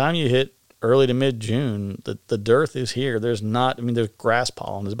 by the time you hit early to mid-June, the dearth is here. There's grass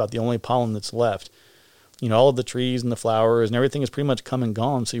pollen is about the only pollen that's left. All of the trees and the flowers and everything is pretty much come and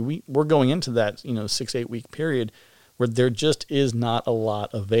gone. So we're going into that, 6-8 week period where there just is not a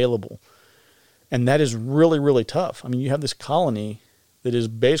lot available. And that is really, really tough. I mean, you have this colony that is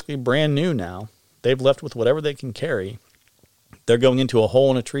basically brand new now. They've left with whatever they can carry. They're going into a hole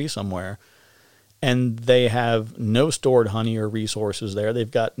in a tree somewhere, and they have no stored honey or resources there. They've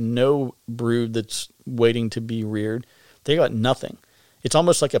got no brood that's waiting to be reared. They got nothing. It's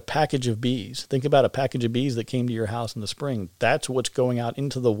almost like a package of bees. Think about a package of bees that came to your house in the spring. That's what's going out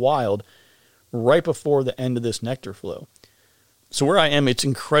into the wild right before the end of this nectar flow. So where I am, it's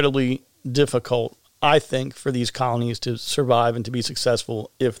incredibly difficult, I think, for these colonies to survive and to be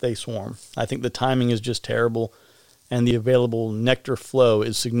successful if they swarm. I think the timing is just terrible, and the available nectar flow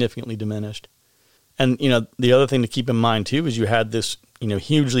is significantly diminished. And, the other thing to keep in mind, too, is you had this,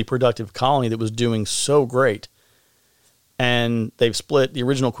 hugely productive colony that was doing so great. And they've split. The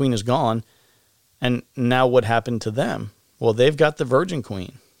original queen is gone. And now what happened to them? Well, they've got the virgin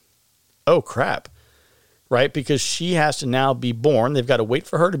queen. Oh, crap. Right? Because she has to now be born. They've got to wait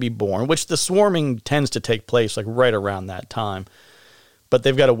for her to be born, which the swarming tends to take place like right around that time. But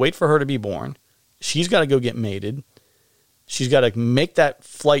they've got to wait for her to be born. She's got to go get mated. She's got to make that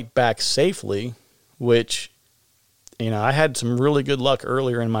flight back safely, which, I had some really good luck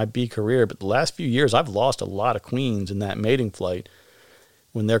earlier in my bee career, but the last few years I've lost a lot of queens in that mating flight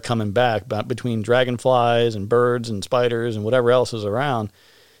when they're coming back. But between dragonflies and birds and spiders and whatever else is around,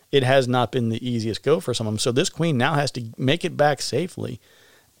 it has not been the easiest go for some of them. So this queen now has to make it back safely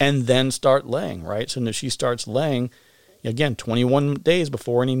and then start laying, right? So if she starts laying, again, 21 days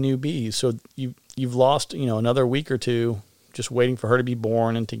before any new bees. So you've lost, another week or two just waiting for her to be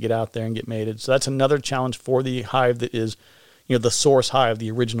born and to get out there and get mated. So that's another challenge for the hive that is, the source hive, the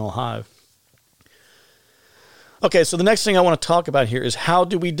original hive. Okay, so the next thing I want to talk about here is how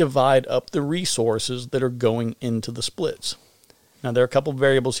do we divide up the resources that are going into the splits? Now, there are a couple of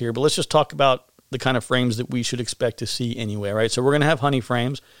variables here, but let's just talk about the kind of frames that we should expect to see anyway, right? So we're going to have honey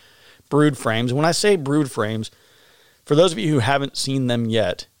frames, brood frames. And when I say brood frames, for those of you who haven't seen them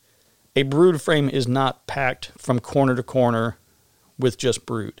yet, a brood frame is not packed from corner to corner with just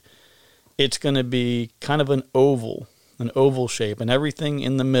brood. It's going to be kind of an oval shape, and everything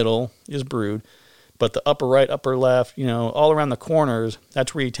in the middle is brood. But the upper right, upper left, all around the corners,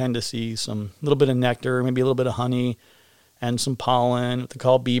 that's where you tend to see some little bit of nectar, maybe a little bit of honey, and some pollen, what they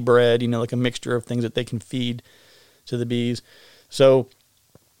call bee bread, like a mixture of things that they can feed to the bees. So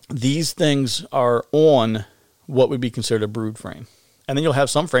these things are on what would be considered a brood frame. And then you'll have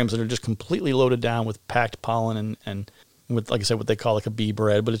some frames that are just completely loaded down with packed pollen and with, like I said, what they call like a bee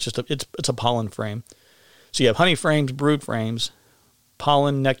bread, but it's just it's a pollen frame. So you have honey frames, brood frames,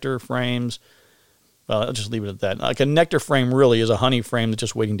 pollen, nectar frames. Well, I'll just leave it at that. Like a nectar frame really is a honey frame that's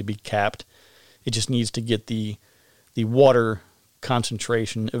just waiting to be capped. It just needs to get the water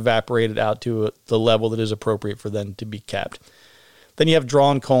concentration evaporated out to the level that is appropriate for them to be capped. Then you have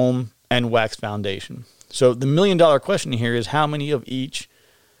drawn comb and wax foundation. So the $1 million question here is how many of each,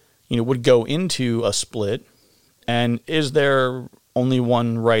 would go into a split, and is there only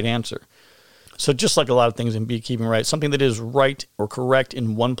one right answer? So just like a lot of things in beekeeping, right, something that is right or correct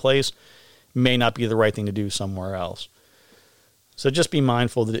in one place may not be the right thing to do somewhere else. So just be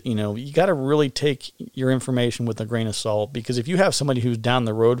mindful that, you got to really take your information with a grain of salt, because if you have somebody who's down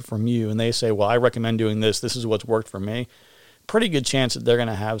the road from you and they say, well, I recommend doing this is what's worked for me, pretty good chance that they're going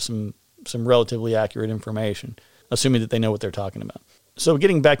to have some relatively accurate information, assuming that they know what they're talking about. So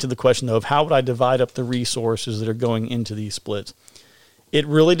getting back to the question, though, of how would I divide up the resources that are going into these splits? It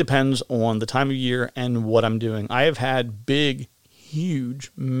really depends on the time of year and what I'm doing. I have had big,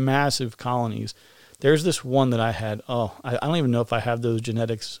 huge, massive colonies. There's this one that I had, I don't even know if I have those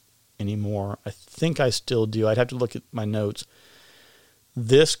genetics anymore. I think I still do. I'd have to look at my notes.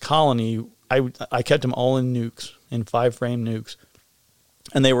 This colony, I kept them all in nukes, in 5-frame nukes.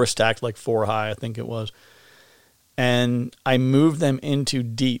 And they were stacked like 4 high, I think it was. And I moved them into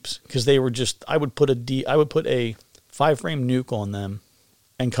deeps because they were just, I would put a 5-frame nuke on them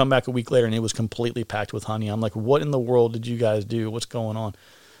and come back a week later and it was completely packed with honey. I'm like, what in the world did you guys do? What's going on?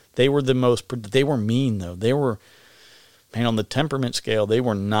 They were they were mean though. They were, man, on the temperament scale, they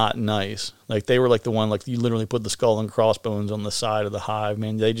were not nice. Like they were like the one, like you literally put the skull and crossbones on the side of the hive.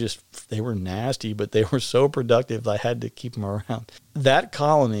 Man, they were nasty, but they were so productive. I had to keep them around. That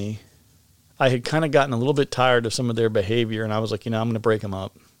colony, I had kind of gotten a little bit tired of some of their behavior, and I was like, I'm going to break them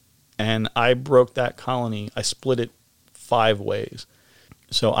up. And I broke that colony. I split it 5 ways.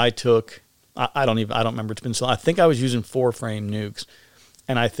 So I took, I don't remember. It's been so, I think I was using 4-frame nukes,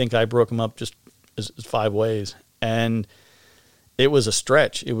 and I think I broke them up just as 5 ways. And it was a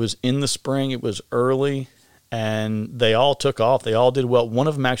stretch. It was in the spring. It was early, and they all took off. They all did well. One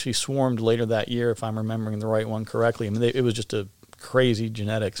of them actually swarmed later that year, if I'm remembering the right one correctly. I mean, it was just a crazy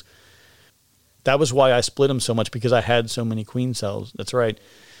genetics. That was why I split them so much, because I had so many queen cells. That's right.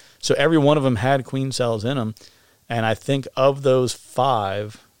 So every one of them had queen cells in them. And I think of those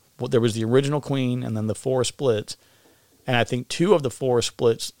 5, there was the original queen and then the 4 splits. And I think 2 of the 4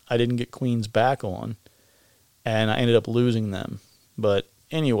 splits I didn't get queens back on. And I ended up losing them. But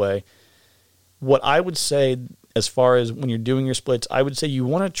anyway, what I would say as far as when you're doing your splits, I would say you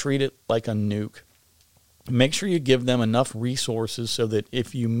want to treat it like a nuke. Make sure you give them enough resources so that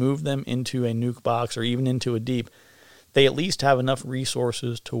if you move them into a nuke box or even into a deep, they at least have enough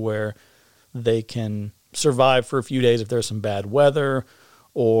resources to where they can survive for a few days if there's some bad weather,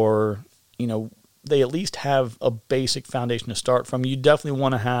 or, they at least have a basic foundation to start from. You definitely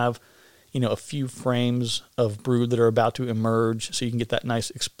want to have, a few frames of brood that are about to emerge so you can get that nice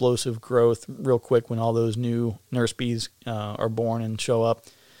explosive growth real quick when all those new nurse bees are born and show up.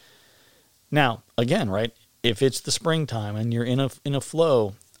 Now, again, right, if it's the springtime and you're in a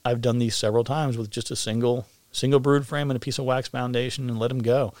flow, I've done these several times with just a single brood frame and a piece of wax foundation and let them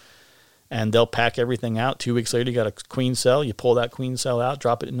go. And they'll pack everything out. 2 weeks later, you got a queen cell. You pull that queen cell out,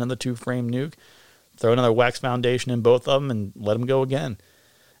 drop it in another 2-frame nuke, throw another wax foundation in both of them, and let them go again.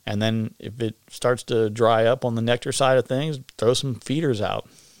 And then if it starts to dry up on the nectar side of things, throw some feeders out.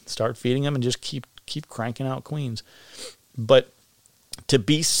 Start feeding them and just keep cranking out queens. But to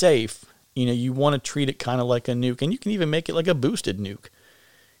be safe, you want to treat it kind of like a nuke. And you can even make it like a boosted nuke.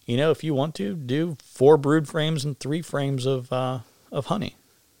 If you want to, do 4 brood frames and 3 frames of honey.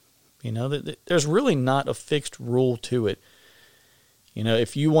 You know, there's really not a fixed rule to it. You know,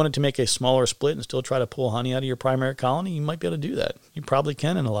 if you wanted to make a smaller split and still try to pull honey out of your primary colony, you might be able to do that. You probably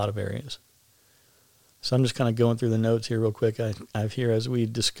can in a lot of areas. So I'm just kind of going through the notes here real quick. I have here, as we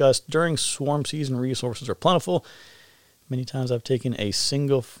discussed, during swarm season, resources are plentiful. Many times I've taken a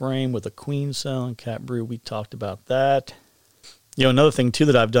single frame with a queen cell and capped brood. We talked about that. You know, another thing, too,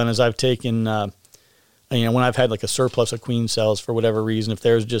 that I've done is I've taken, when I've had like a surplus of queen cells for whatever reason, if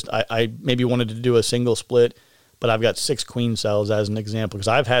there's just, I maybe wanted to do a single split, but I've got 6 queen cells as an example, because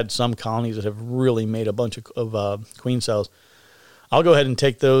I've had some colonies that have really made a bunch of queen cells. I'll go ahead and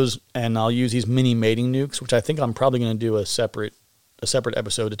take those, and I'll use these mini mating nukes, which I think I'm probably going to do a separate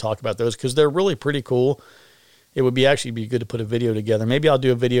episode to talk about those, because they're really pretty cool. It would actually be good to put a video together. Maybe I'll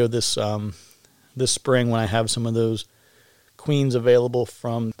do a video this spring when I have some of those queens available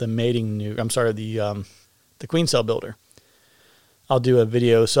from the mating nuke. I'm sorry, the queen cell builder. I'll do a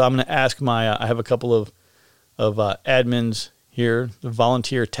video. So I'm going to ask I have a couple of admins here, the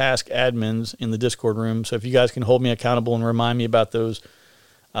volunteer task admins in the Discord room. So if you guys can hold me accountable and remind me about those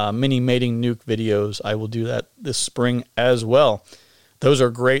mini mating nuke videos, I will do that this spring as well. Those are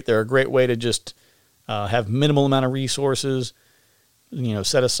great. They're a great way to just have minimal amount of resources,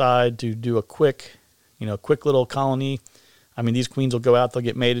 set aside to do a quick little colony. I mean, these queens will go out, they'll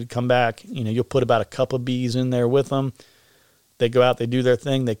get mated, come back. You'll put about a cup of bees in there with them. They go out, they do their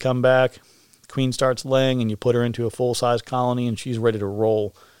thing, they come back. Queen starts laying, and you put her into a full-size colony, and she's ready to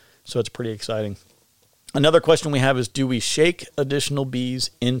roll. So it's pretty exciting. Another question we have is, do we shake additional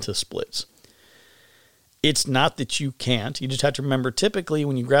bees into splits? It's not that you can't. You just have to remember, typically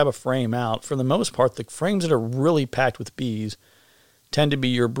when you grab a frame out, for the most part, the frames that are really packed with bees tend to be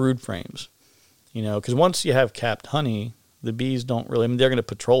your brood frames. Because once you have capped honey, the bees don't really, they're going to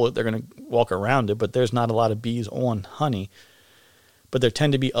patrol it, they're going to walk around it, but there's not a lot of bees on honey. But there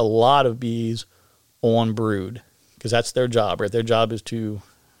tend to be a lot of bees on brood, because that's their job, right? Their job is to,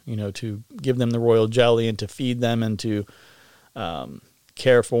 to give them the royal jelly and to feed them and to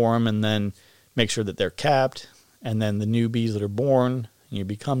care for them, and then make sure that they're capped. And then the new bees that are born, you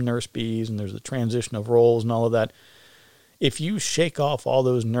become nurse bees, and there's the transition of roles and all of that. If you shake off all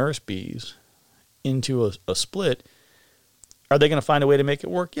those nurse bees into a split, are they going to find a way to make it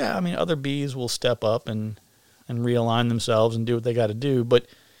work? Yeah, other bees will step up and realign themselves and do what they got to do. But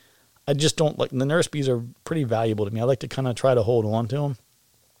I just don't like, the nurse bees are pretty valuable to me. I like to kind of try to hold on to them.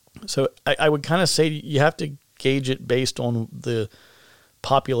 So I would kind of say you have to gauge it based on the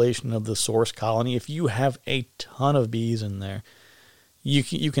population of the source colony. If you have a ton of bees in there, you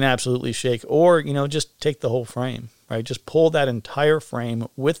can absolutely shake, or, just take the whole frame, right? Just pull that entire frame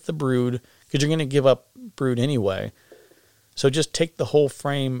with the brood, because you're going to give up brood anyway. So just take the whole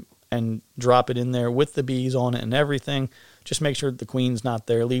frame and drop it in there with the bees on it and everything. Just make sure that the queen's not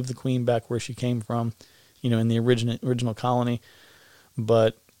there. Leave the queen back where she came from, in the original colony.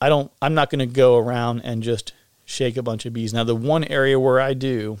 But I'm not going to go around and just shake a bunch of bees. Now, the one area where I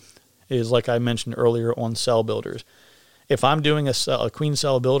do is, like I mentioned earlier, on cell builders. If I'm doing a queen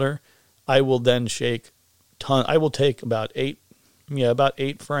cell builder, I will then shake I will take about 8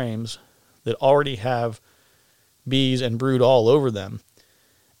 frames that already have bees and brood all over them.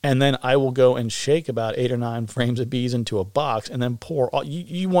 And then I will go and shake about 8 or 9 frames of bees into a box, and then pour all.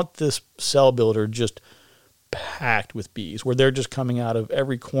 You want this cell builder just packed with bees, where they're just coming out of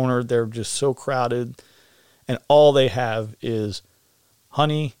every corner. They're just so crowded, and all they have is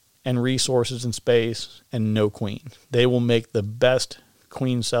honey and resources and space and no queen. They will make the best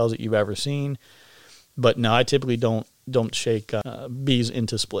queen cells that you've ever seen. But no, I typically don't shake bees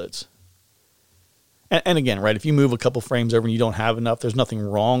into splits. And again, right, if you move a couple frames over and you don't have enough, there's nothing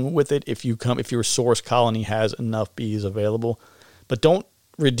wrong with it if your source colony has enough bees available. But don't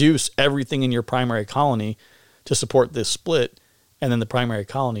reduce everything in your primary colony to support this split, and then the primary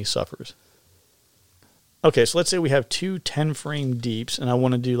colony suffers. Okay, so let's say we have 2 10-frame deeps, and I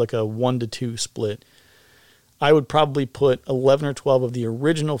want to do like a 1-to-2 split. I would probably put 11 or 12 of the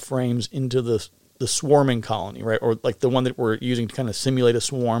original frames into the swarming colony, right? Or like the one that we're using to kind of simulate a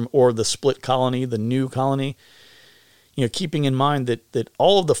swarm, or the split colony, the new colony. Keeping in mind that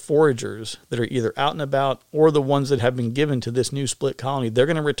all of the foragers that are either out and about or the ones that have been given to this new split colony, they're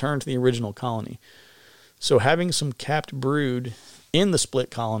going to return to the original colony. So having some capped brood in the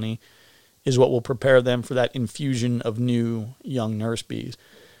split colony is what will prepare them for that infusion of new young nurse bees.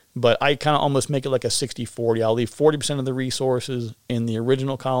 But I kind of almost make it like a 60-40. I'll leave 40% of the resources in the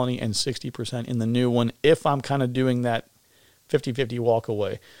original colony and 60% in the new one, if I'm kind of doing that 50-50 walk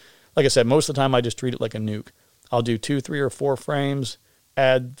away. Like I said, most of the time I just treat it like a nuke. I'll do 2, 3, or 4 frames,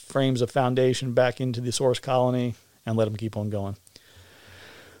 add frames of foundation back into the source colony, and let them keep on going.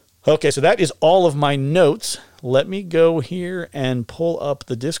 Okay, so that is all of my notes. Let me go here and pull up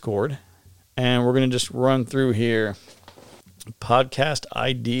the Discord, and we're going to just run through here. Podcast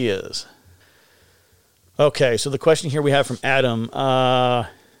ideas. Okay, so the question here we have from Adam.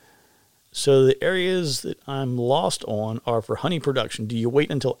 So the areas that I'm lost on are for honey production. Do you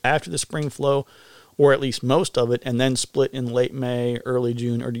wait until after the spring flow, or at least most of it, and then split in late May, early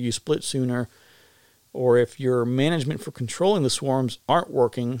June, or do you split sooner? Or if your management for controlling the swarms aren't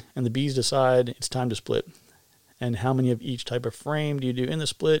working and the bees decide it's time to split, and how many of each type of frame do you do in the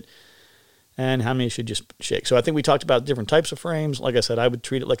split, and how many should you shake? So I think we talked about different types of frames. Like I said, I would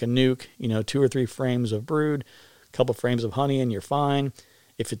treat it like a nuke, 2 or 3 frames of brood, a couple frames of honey, and you're fine.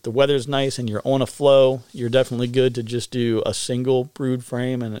 If the weather's nice and you're on a flow, you're definitely good to just do a single brood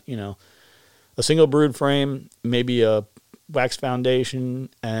frame and, a single brood frame, maybe a wax foundation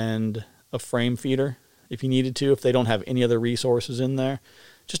and a frame feeder if you needed to, if they don't have any other resources in there.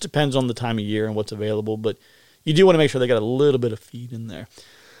 Just depends on the time of year and what's available, but you do want to make sure they got a little bit of feed in there.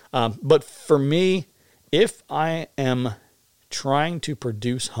 But for me, if I am trying to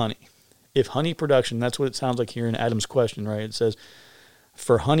produce honey, if honey production, that's what it sounds like here in Adam's question, right? It says,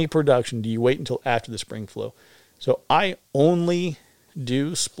 for honey production, do you wait until after the spring flow? So I only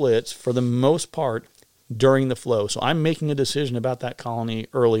do splits for the most part during the flow. So I'm making a decision about that colony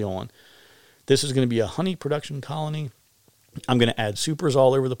early on. This is going to be a honey production colony. I'm going to add supers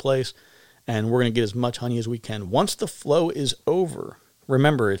all over the place, and we're going to get as much honey as we can. Once the flow is over,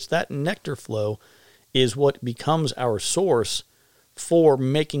 remember, it's that nectar flow is what becomes our source for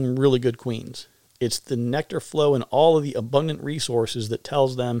making really good queens. It's the nectar flow and all of the abundant resources that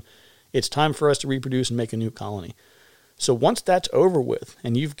tells them it's time for us to reproduce and make a new colony. So once that's over with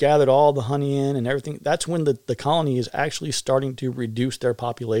and you've gathered all the honey in and everything, that's when the colony is actually starting to reduce their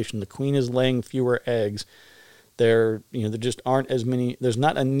population. The queen is laying fewer eggs. There just aren't as many, there's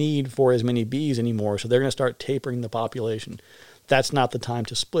not a need for as many bees anymore, so they're going to start tapering the population. That's not the time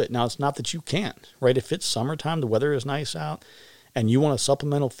to split. Now, it's not that you can't, right? If it's summertime, the weather is nice out, and you want a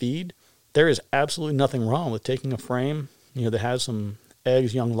supplemental feed, there is absolutely nothing wrong with taking a frame, that has some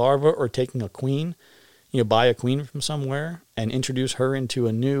eggs, young larvae, or taking a queen, buy a queen from somewhere and introduce her into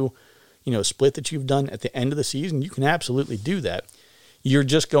a new, split that you've done at the end of the season. You can absolutely do that. You're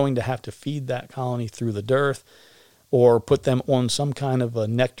just going to have to feed that colony through the dearth or put them on some kind of a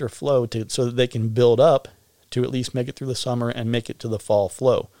nectar flow so that they can build up to at least make it through the summer and make it to the fall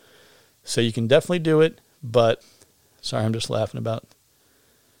flow. So you can definitely do it, but sorry, I'm just laughing about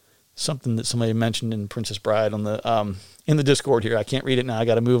something that somebody mentioned in Princess Bride on the in the Discord here. I can't read it now. I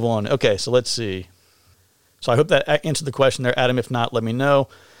got to move on. Okay, so let's see. So I hope that answered the question there, Adam. If not, let me know.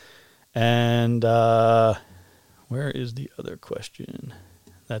 And where is the other question?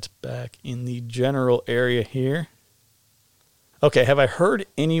 That's back in the general area here. Okay, have I heard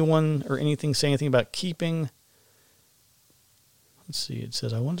anyone or anything say anything about keeping? Let's see. It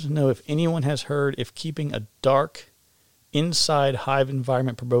says, I wanted to know if anyone has heard if keeping a dark inside hive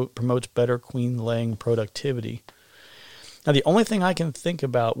environment promotes better queen laying productivity. Now, the only thing I can think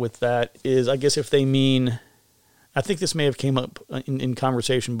about with that is, I guess if they mean, I think this may have came up in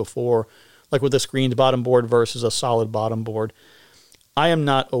conversation before, like with a screened bottom board versus a solid bottom board. I am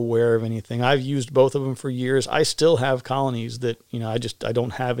not aware of anything. I've used both of them for years. I still have colonies that, I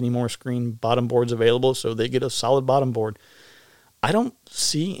don't have any more screened bottom boards available, so they get a solid bottom board. I don't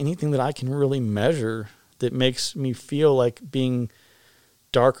see anything that I can really measure that makes me feel like being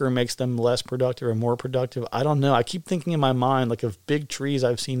darker makes them less productive or more productive. I don't know. I keep thinking in my mind, like of big trees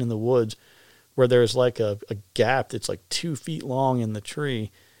I've seen in the woods where there's like a gap that's like 2 feet long in the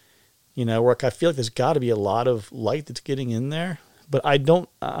tree, where I feel like there's got to be a lot of light that's getting in there. But I don't,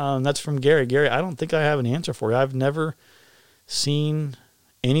 that's from Gary. Gary, I don't think I have an answer for you. I've never seen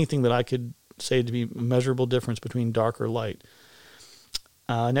anything that I could say to be a measurable difference between dark or light.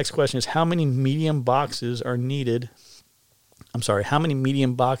 Next question is, how many medium boxes are needed? How many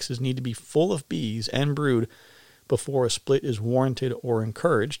medium boxes need to be full of bees and brood before a split is warranted or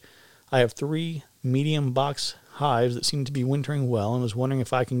encouraged? I have 3 medium box hives that seem to be wintering well and was wondering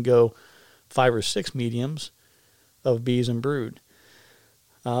if I can go 5 or 6 mediums of bees and brood.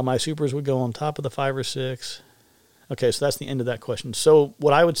 My supers would go on top of the 5 or 6. Okay, so that's the end of that question. So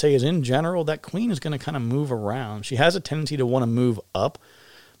what I would say is, in general, that queen is going to kind of move around. She has a tendency to want to move up.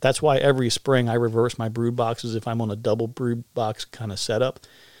 That's why every spring I reverse my brood boxes if I'm on a double brood box kind of setup.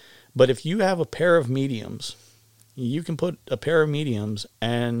 But if you have a pair of mediums, you can put a pair of mediums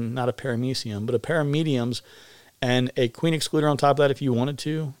and not a paramecium, but a pair of mediums and a queen excluder on top of that if you wanted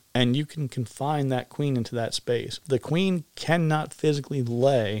to, and you can confine that queen into that space. The queen cannot physically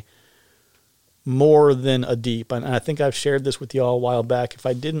lay more than a deep. And I think I've shared this with y'all a while back. If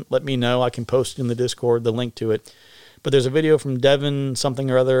I didn't, let me know. I can post it in the Discord, the link to it. But there's a video from Devin something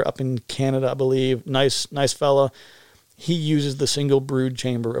or other up in Canada, I believe. Nice fella. He uses the single brood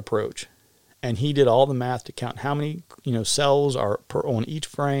chamber approach. And he did all the math to count how many, cells are on each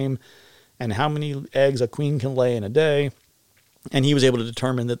frame and how many eggs a queen can lay in a day. And he was able to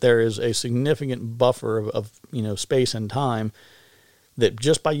determine that there is a significant buffer of space and time, that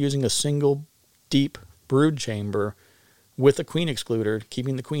just by using a single deep brood chamber with a queen excluder,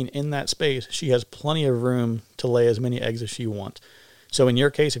 keeping the queen in that space, she has plenty of room to lay as many eggs as she wants. So in your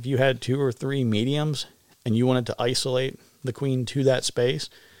case, if you had 2 or 3 mediums and you wanted to isolate the queen to that space,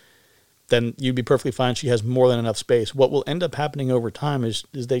 then you'd be perfectly fine. She has more than enough space. What will end up happening over time is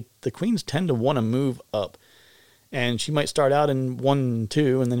the queens tend to want to move up. And she might start out in 1 and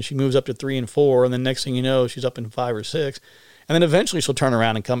 2, and then she moves up to 3 and 4, and then next thing you know, she's up in 5 or 6. And then eventually she'll turn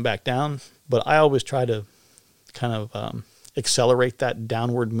around and come back down. But I always try to kind of accelerate that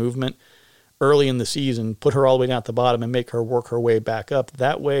downward movement early in the season, put her all the way down at the bottom and make her work her way back up.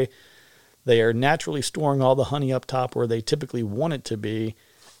 That way they are naturally storing all the honey up top where they typically want it to be.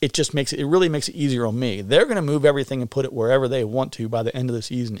 It really makes it easier on me. They're going to move everything and put it wherever they want to by the end of the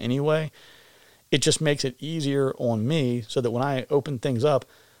season anyway. It just makes it easier on me so that when I open things up,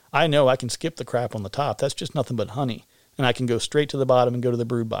 I know I can skip the crap on the top. That's just nothing but honey. And I can go straight to the bottom and go to the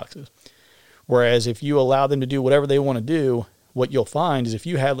brood boxes. Whereas if you allow them to do whatever they want to do, what you'll find is if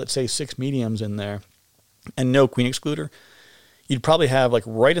you had, let's say, 6 mediums in there and no queen excluder, you'd probably have, like,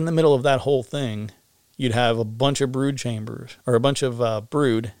 right in the middle of that whole thing, you'd have a bunch of brood chambers or a bunch of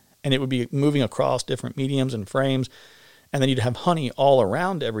brood, and it would be moving across different mediums and frames. And then you'd have honey all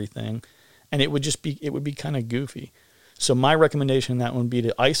around everything. And it would be kind of goofy. So my recommendation in that one would be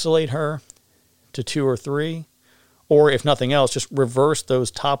to isolate her to 2 or 3, or if nothing else, just reverse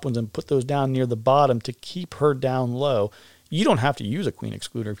those top ones and put those down near the bottom to keep her down low. You don't have to use a queen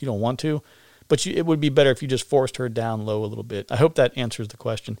excluder if you don't want to, but it would be better if you just forced her down low a little bit. I hope that answers the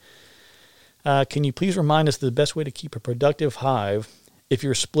question. Can you please remind us the best way to keep a productive hive if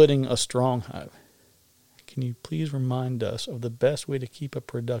you're splitting a strong hive? Can you please remind us of the best way to keep a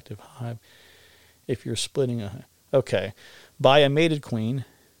productive hive if you're splitting a hive? Okay. Buy a mated queen.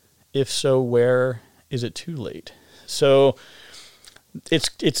 If so, where is it too late? So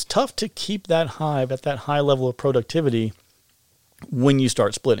it's tough to keep that hive at that high level of productivity when you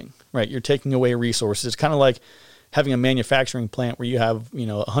start splitting, right? You're taking away resources. It's kind of like having a manufacturing plant where you have,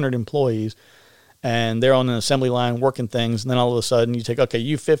 100 employees and they're on an assembly line working things. And then all of a sudden you take, okay,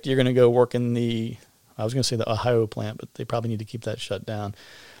 you 50, you're going to go work in the Ohio plant, but they probably need to keep that shut down.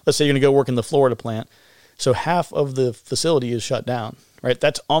 Let's say you're going to go work in the Florida plant. So half of the facility is shut down, right?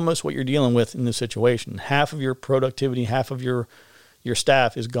 That's almost what you're dealing with in this situation. Half of your productivity, half of your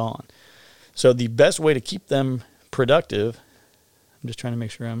staff is gone. So the best way to keep them productive, I'm just trying to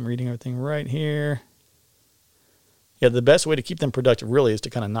make sure I'm reading everything right here. Yeah, the best way to keep them productive really is to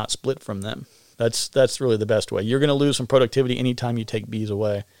kind of not split from them. That's really the best way. You're going to lose some productivity anytime you take bees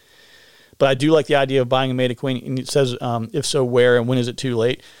away. But I do like the idea of buying a mated queen. And it says, if so, where and when is it too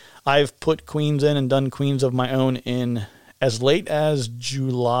late? I've put queens in and done queens of my own in as late as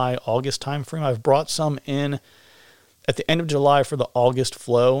July, August timeframe. I've brought some in at the end of July for the August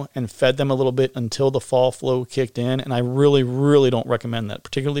flow and fed them a little bit until the fall flow kicked in. And I really, really don't recommend that,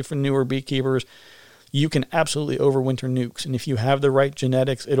 particularly for newer beekeepers. You can absolutely overwinter nukes. And if you have the right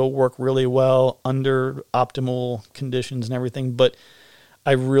genetics, it'll work really well under optimal conditions and everything. But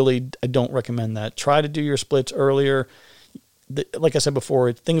I don't recommend that. Try to do your splits earlier. Like I said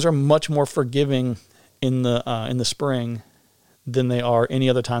before, things are much more forgiving in the spring than they are any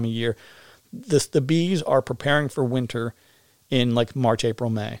other time of year. The bees are preparing for winter in like March, April,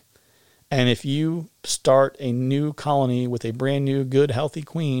 May. And if you start a new colony with a brand new, good, healthy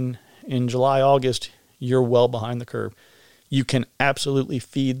queen in July, August, you're well behind the curve. You can absolutely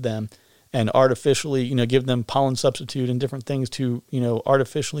feed them and artificially, give them pollen substitute and different things to,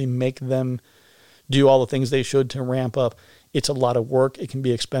 artificially make them do all the things they should to ramp up. It's a lot of work. It can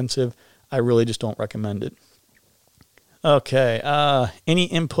be expensive. I really just don't recommend it. Okay. Any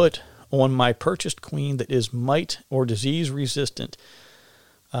input on my purchased queen that is mite or disease resistant?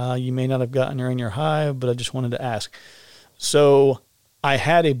 You may not have gotten her in your hive, but I just wanted to ask. So I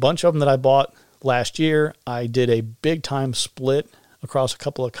had a bunch of them that I bought last year. I did a big time split across a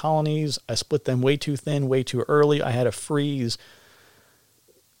couple of colonies. I split them way too thin, way too early. I had a freeze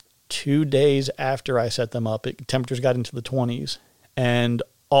 2 days after I set them up. Temperatures got into the 20s, and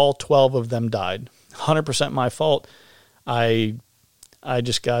all 12 of them died. 100% my fault. I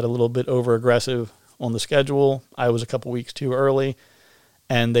just got a little bit over aggressive on the schedule. I was a couple weeks too early,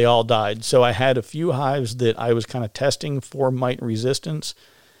 and they all died. So I had a few hives that I was kind of testing for mite resistance,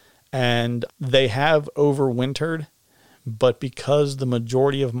 and they have overwintered. But because the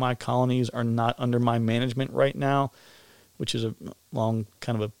majority of my colonies are not under my management right now, which is a long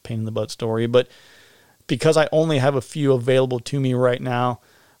kind of a pain in the butt story, but because I only have a few available to me right now,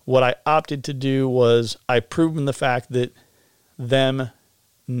 what I opted to do was I proven the fact that them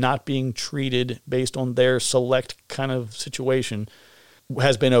not being treated based on their select kind of situation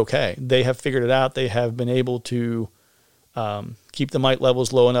has been okay. They have figured it out. They have been able to keep the mite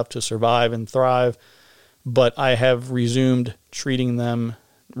levels low enough to survive and thrive. But I have resumed treating them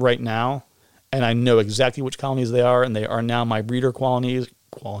right now, and I know exactly which colonies they are, and they are now my breeder colonies.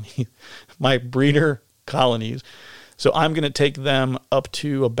 So I'm going to take them up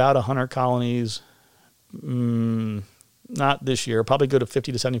to about 100 colonies. Not this year. Probably go to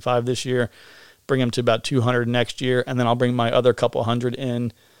 50 to 75 this year. Bring them to about 200 next year, and then I'll bring my other couple hundred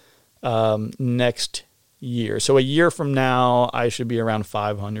in next year. So a year from now, I should be around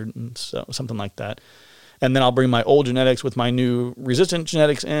 500, and so something like that. And then I'll bring my old genetics with my new resistant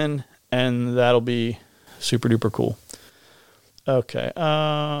genetics in, and that'll be super duper cool. Okay.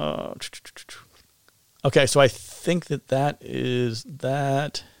 Okay, so I think that is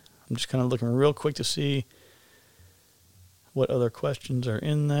that. I'm just kind of looking real quick to see what other questions are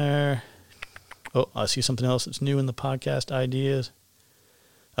in there. Oh, I see something else that's new in the podcast ideas.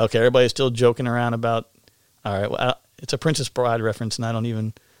 Okay, everybody's still joking around about, all right, well, it's a Princess Bride reference, and I don't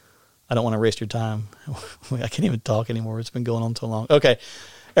want to waste your time. I can't even talk anymore. It's been going on so long. Okay,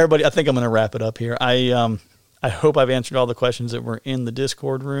 everybody, I think I'm going to wrap it up here. I hope I've answered all the questions that were in the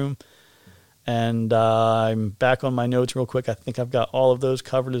Discord room, and I'm back on my notes real quick. I think I've got all of those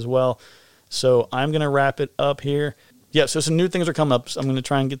covered as well. So I'm going to wrap it up here. Yeah, so some new things are coming up. So I'm going to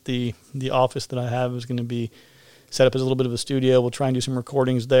try and get the office that I have is going to be set up as a little bit of a studio. We'll try and do some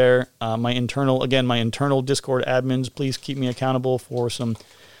recordings there. My internal Discord admins, please keep me accountable for some.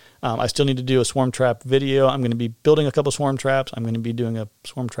 I still need to do a swarm trap video. I'm going to be building a couple swarm traps. I'm going to be doing a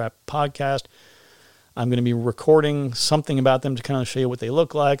swarm trap podcast. I'm going to be recording something about them to kind of show you what they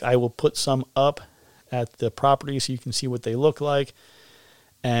look like. I will put some up at the property so you can see what they look like.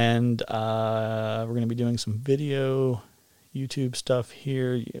 And we're going to be doing some video YouTube stuff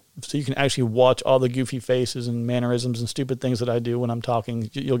here. So you can actually watch all the goofy faces and mannerisms and stupid things that I do when I'm talking.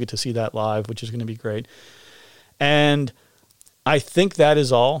 You'll get to see that live, which is going to be great. And I think that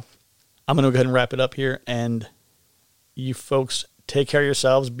is all. I'm going to go ahead and wrap it up here. And you folks, take care of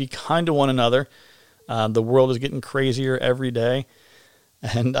yourselves. Be kind to one another. The world is getting crazier every day.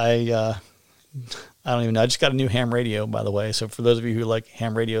 And I don't even know. I just got a new ham radio, by the way. So for those of you who like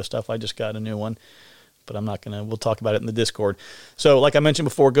ham radio stuff, I just got a new one. But I'm not going to, we'll talk about it in the Discord. So like I mentioned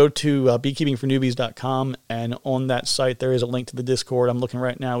before, go to beekeepingfornewbies.com, and on that site there is a link to the Discord. I'm looking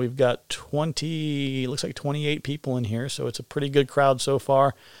right now. We've got 28 people in here, so it's a pretty good crowd so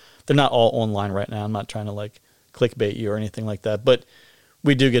far. They're not all online right now. I'm not trying to like clickbait you or anything like that, but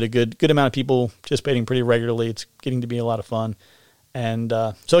we do get a good amount of people participating pretty regularly. It's getting to be a lot of fun. And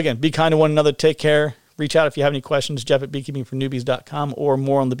so again, be kind to one another. Take care. Reach out if you have any questions, Jeff at beekeepingfornewbies.com, or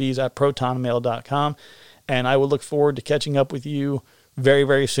more on the bees at protonmail.com. And I will look forward to catching up with you very,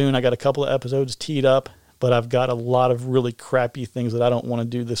 very soon. I got a couple of episodes teed up, but I've got a lot of really crappy things that I don't want to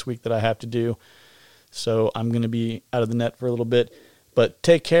do this week that I have to do. So I'm going to be out of the net for a little bit. But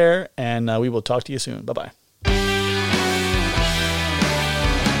take care, and we will talk to you soon. Bye-bye.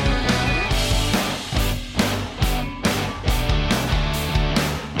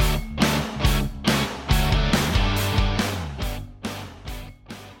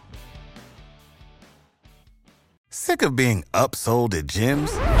 Sick of being upsold at gyms?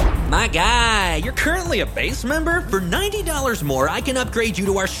 My guy, you're currently a base member? For $90 more, I can upgrade you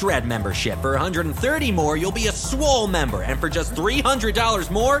to our Shred membership. For $130 more, you'll be a Swole member. And for just $300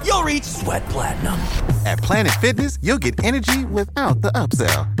 more, you'll reach Sweat Platinum. At Planet Fitness, you'll get energy without the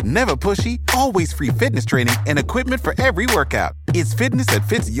upsell. Never pushy, always free fitness training and equipment for every workout. It's fitness that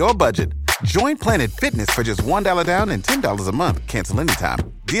fits your budget. Join Planet Fitness for just $1 down and $10 a month. Cancel anytime.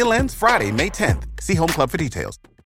 Deal ends Friday, May 10th. See Home Club for details.